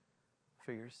given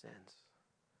for your sins.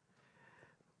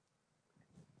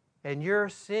 And you're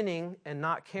sinning and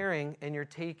not caring, and you're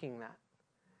taking that.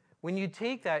 When you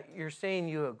take that, you're saying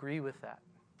you agree with that.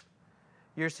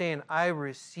 You're saying, I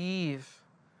receive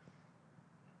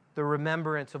the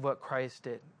remembrance of what Christ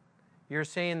did. You're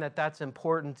saying that that's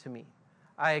important to me.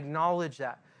 I acknowledge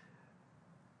that.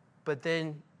 But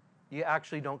then you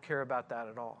actually don't care about that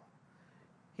at all.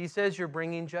 He says you're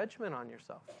bringing judgment on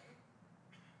yourself.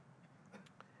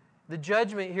 The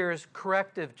judgment here is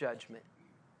corrective judgment.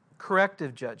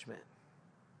 Corrective judgment.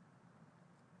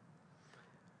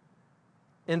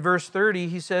 In verse 30,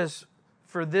 he says,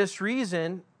 for this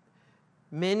reason,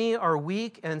 many are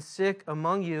weak and sick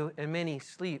among you, and many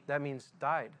sleep. That means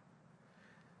died.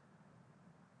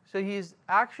 So he's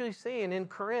actually saying in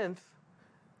Corinth,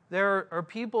 there are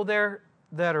people there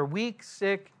that are weak,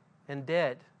 sick, and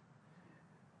dead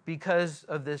because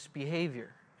of this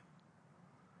behavior.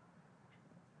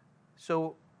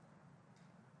 So,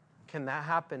 can that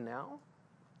happen now?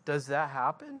 Does that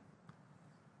happen?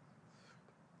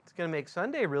 It's going to make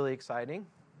Sunday really exciting.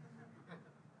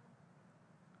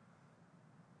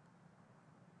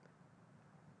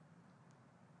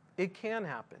 It can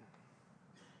happen.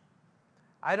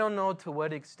 I don't know to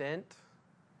what extent.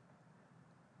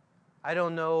 I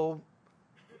don't know.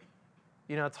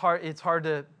 It's hard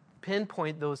to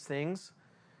pinpoint those things.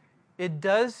 It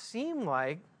does seem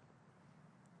like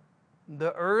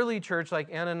the early church, like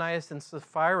Ananias and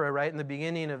Sapphira, right in the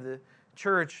beginning of the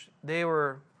church, they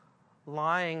were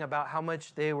lying about how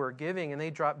much they were giving, and they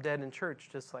dropped dead in church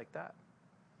just like that.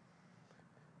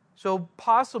 So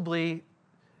possibly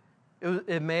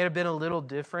it may have been a little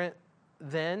different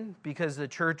then because the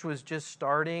church was just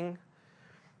starting,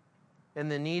 and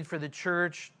the need for the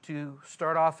church to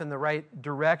start off in the right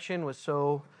direction was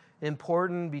so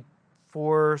important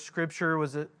before Scripture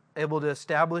was able to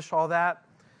establish all that.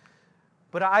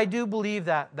 But I do believe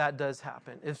that that does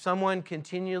happen. If someone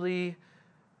continually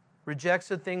rejects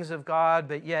the things of God,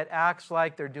 but yet acts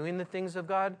like they're doing the things of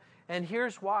God, and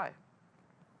here's why.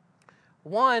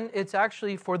 One, it's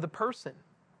actually for the person.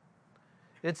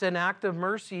 It's an act of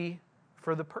mercy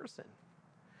for the person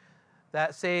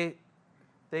that, say,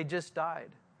 they just died,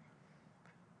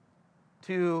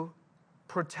 to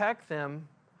protect them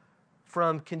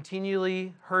from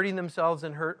continually hurting themselves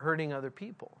and hurting other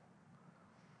people.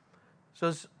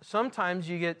 So sometimes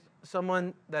you get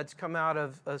someone that's come out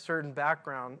of a certain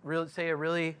background, say a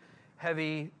really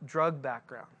heavy drug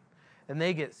background, and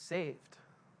they get saved.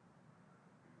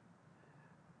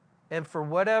 And for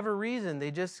whatever reason,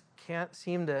 they just can't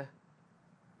seem to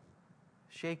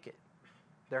shake it,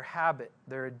 their habit,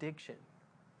 their addiction.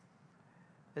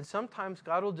 And sometimes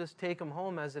God will just take them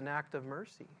home as an act of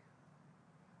mercy,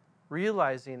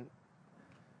 realizing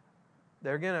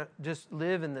they're going to just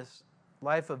live in this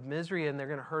life of misery and they're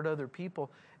going to hurt other people,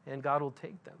 and God will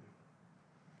take them.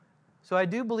 So I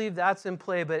do believe that's in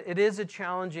play, but it is a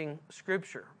challenging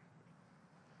scripture.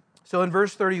 So in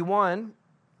verse 31,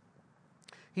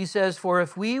 he says, for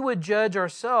if we would judge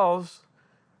ourselves,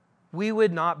 we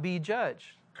would not be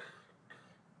judged.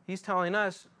 He's telling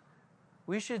us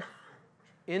we should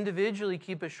individually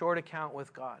keep a short account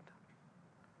with God.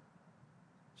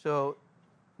 So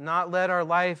not let our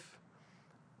life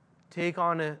take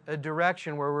on a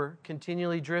direction where we're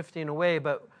continually drifting away,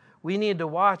 but we need to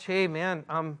watch, hey man,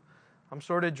 I'm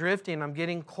sort of drifting, I'm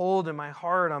getting cold in my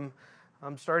heart,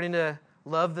 I'm starting to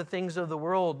love the things of the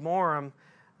world more,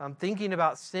 I'm thinking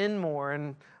about sin more,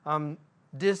 and I'm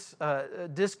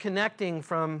disconnecting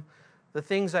from the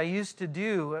things I used to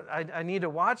do. I need to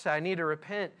watch that, I need to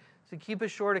repent, to keep a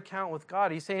short account with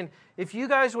God. He's saying, if you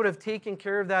guys would have taken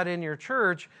care of that in your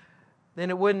church, then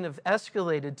it wouldn't have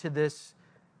escalated to this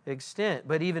extent,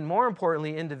 but even more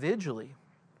importantly, individually.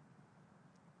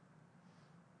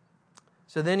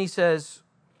 So then he says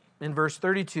in verse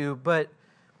 32, but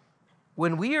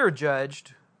when we are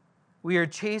judged, we are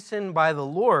chastened by the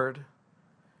Lord,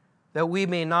 that we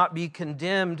may not be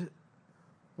condemned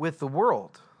with the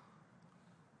world.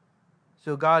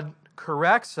 So God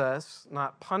corrects us,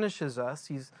 not punishes us.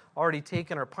 He's already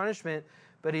taken our punishment,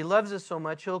 but he loves us so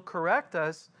much, he'll correct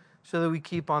us so that we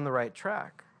keep on the right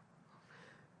track.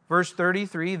 Verse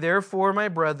 33, therefore, my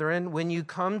brethren, when you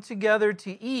come together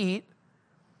to eat,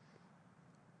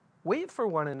 wait for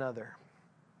one another.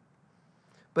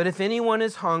 But if anyone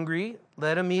is hungry,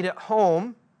 let him eat at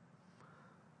home,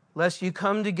 lest you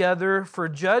come together for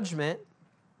judgment,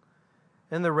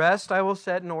 and the rest I will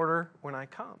set in order when I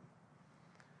come.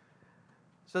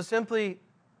 So simply,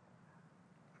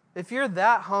 if you're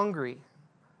that hungry,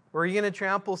 or you're going to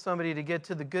trample somebody to get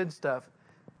to the good stuff,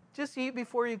 just eat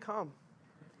before you come.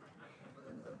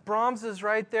 Brahms is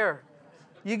right there.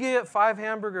 You get 5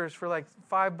 hamburgers for like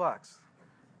 $5.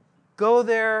 Go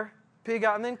there, pig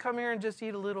out, and then come here and just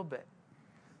eat a little bit.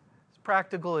 It's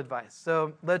practical advice.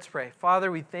 So let's pray.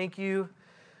 Father, we thank you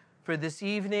for this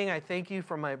evening. I thank you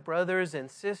for my brothers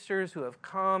and sisters who have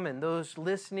come and those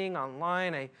listening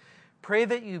online. I pray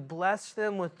that you bless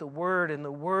them with the word, and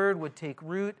the word would take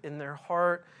root in their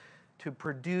heart to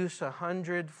produce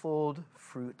 100-fold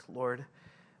fruit, Lord.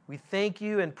 We thank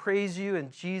you and praise you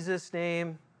in Jesus'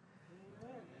 name.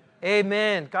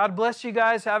 Amen. God bless you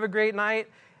guys. Have a great night.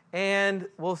 And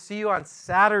we'll see you on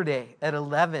Saturday at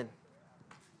 11.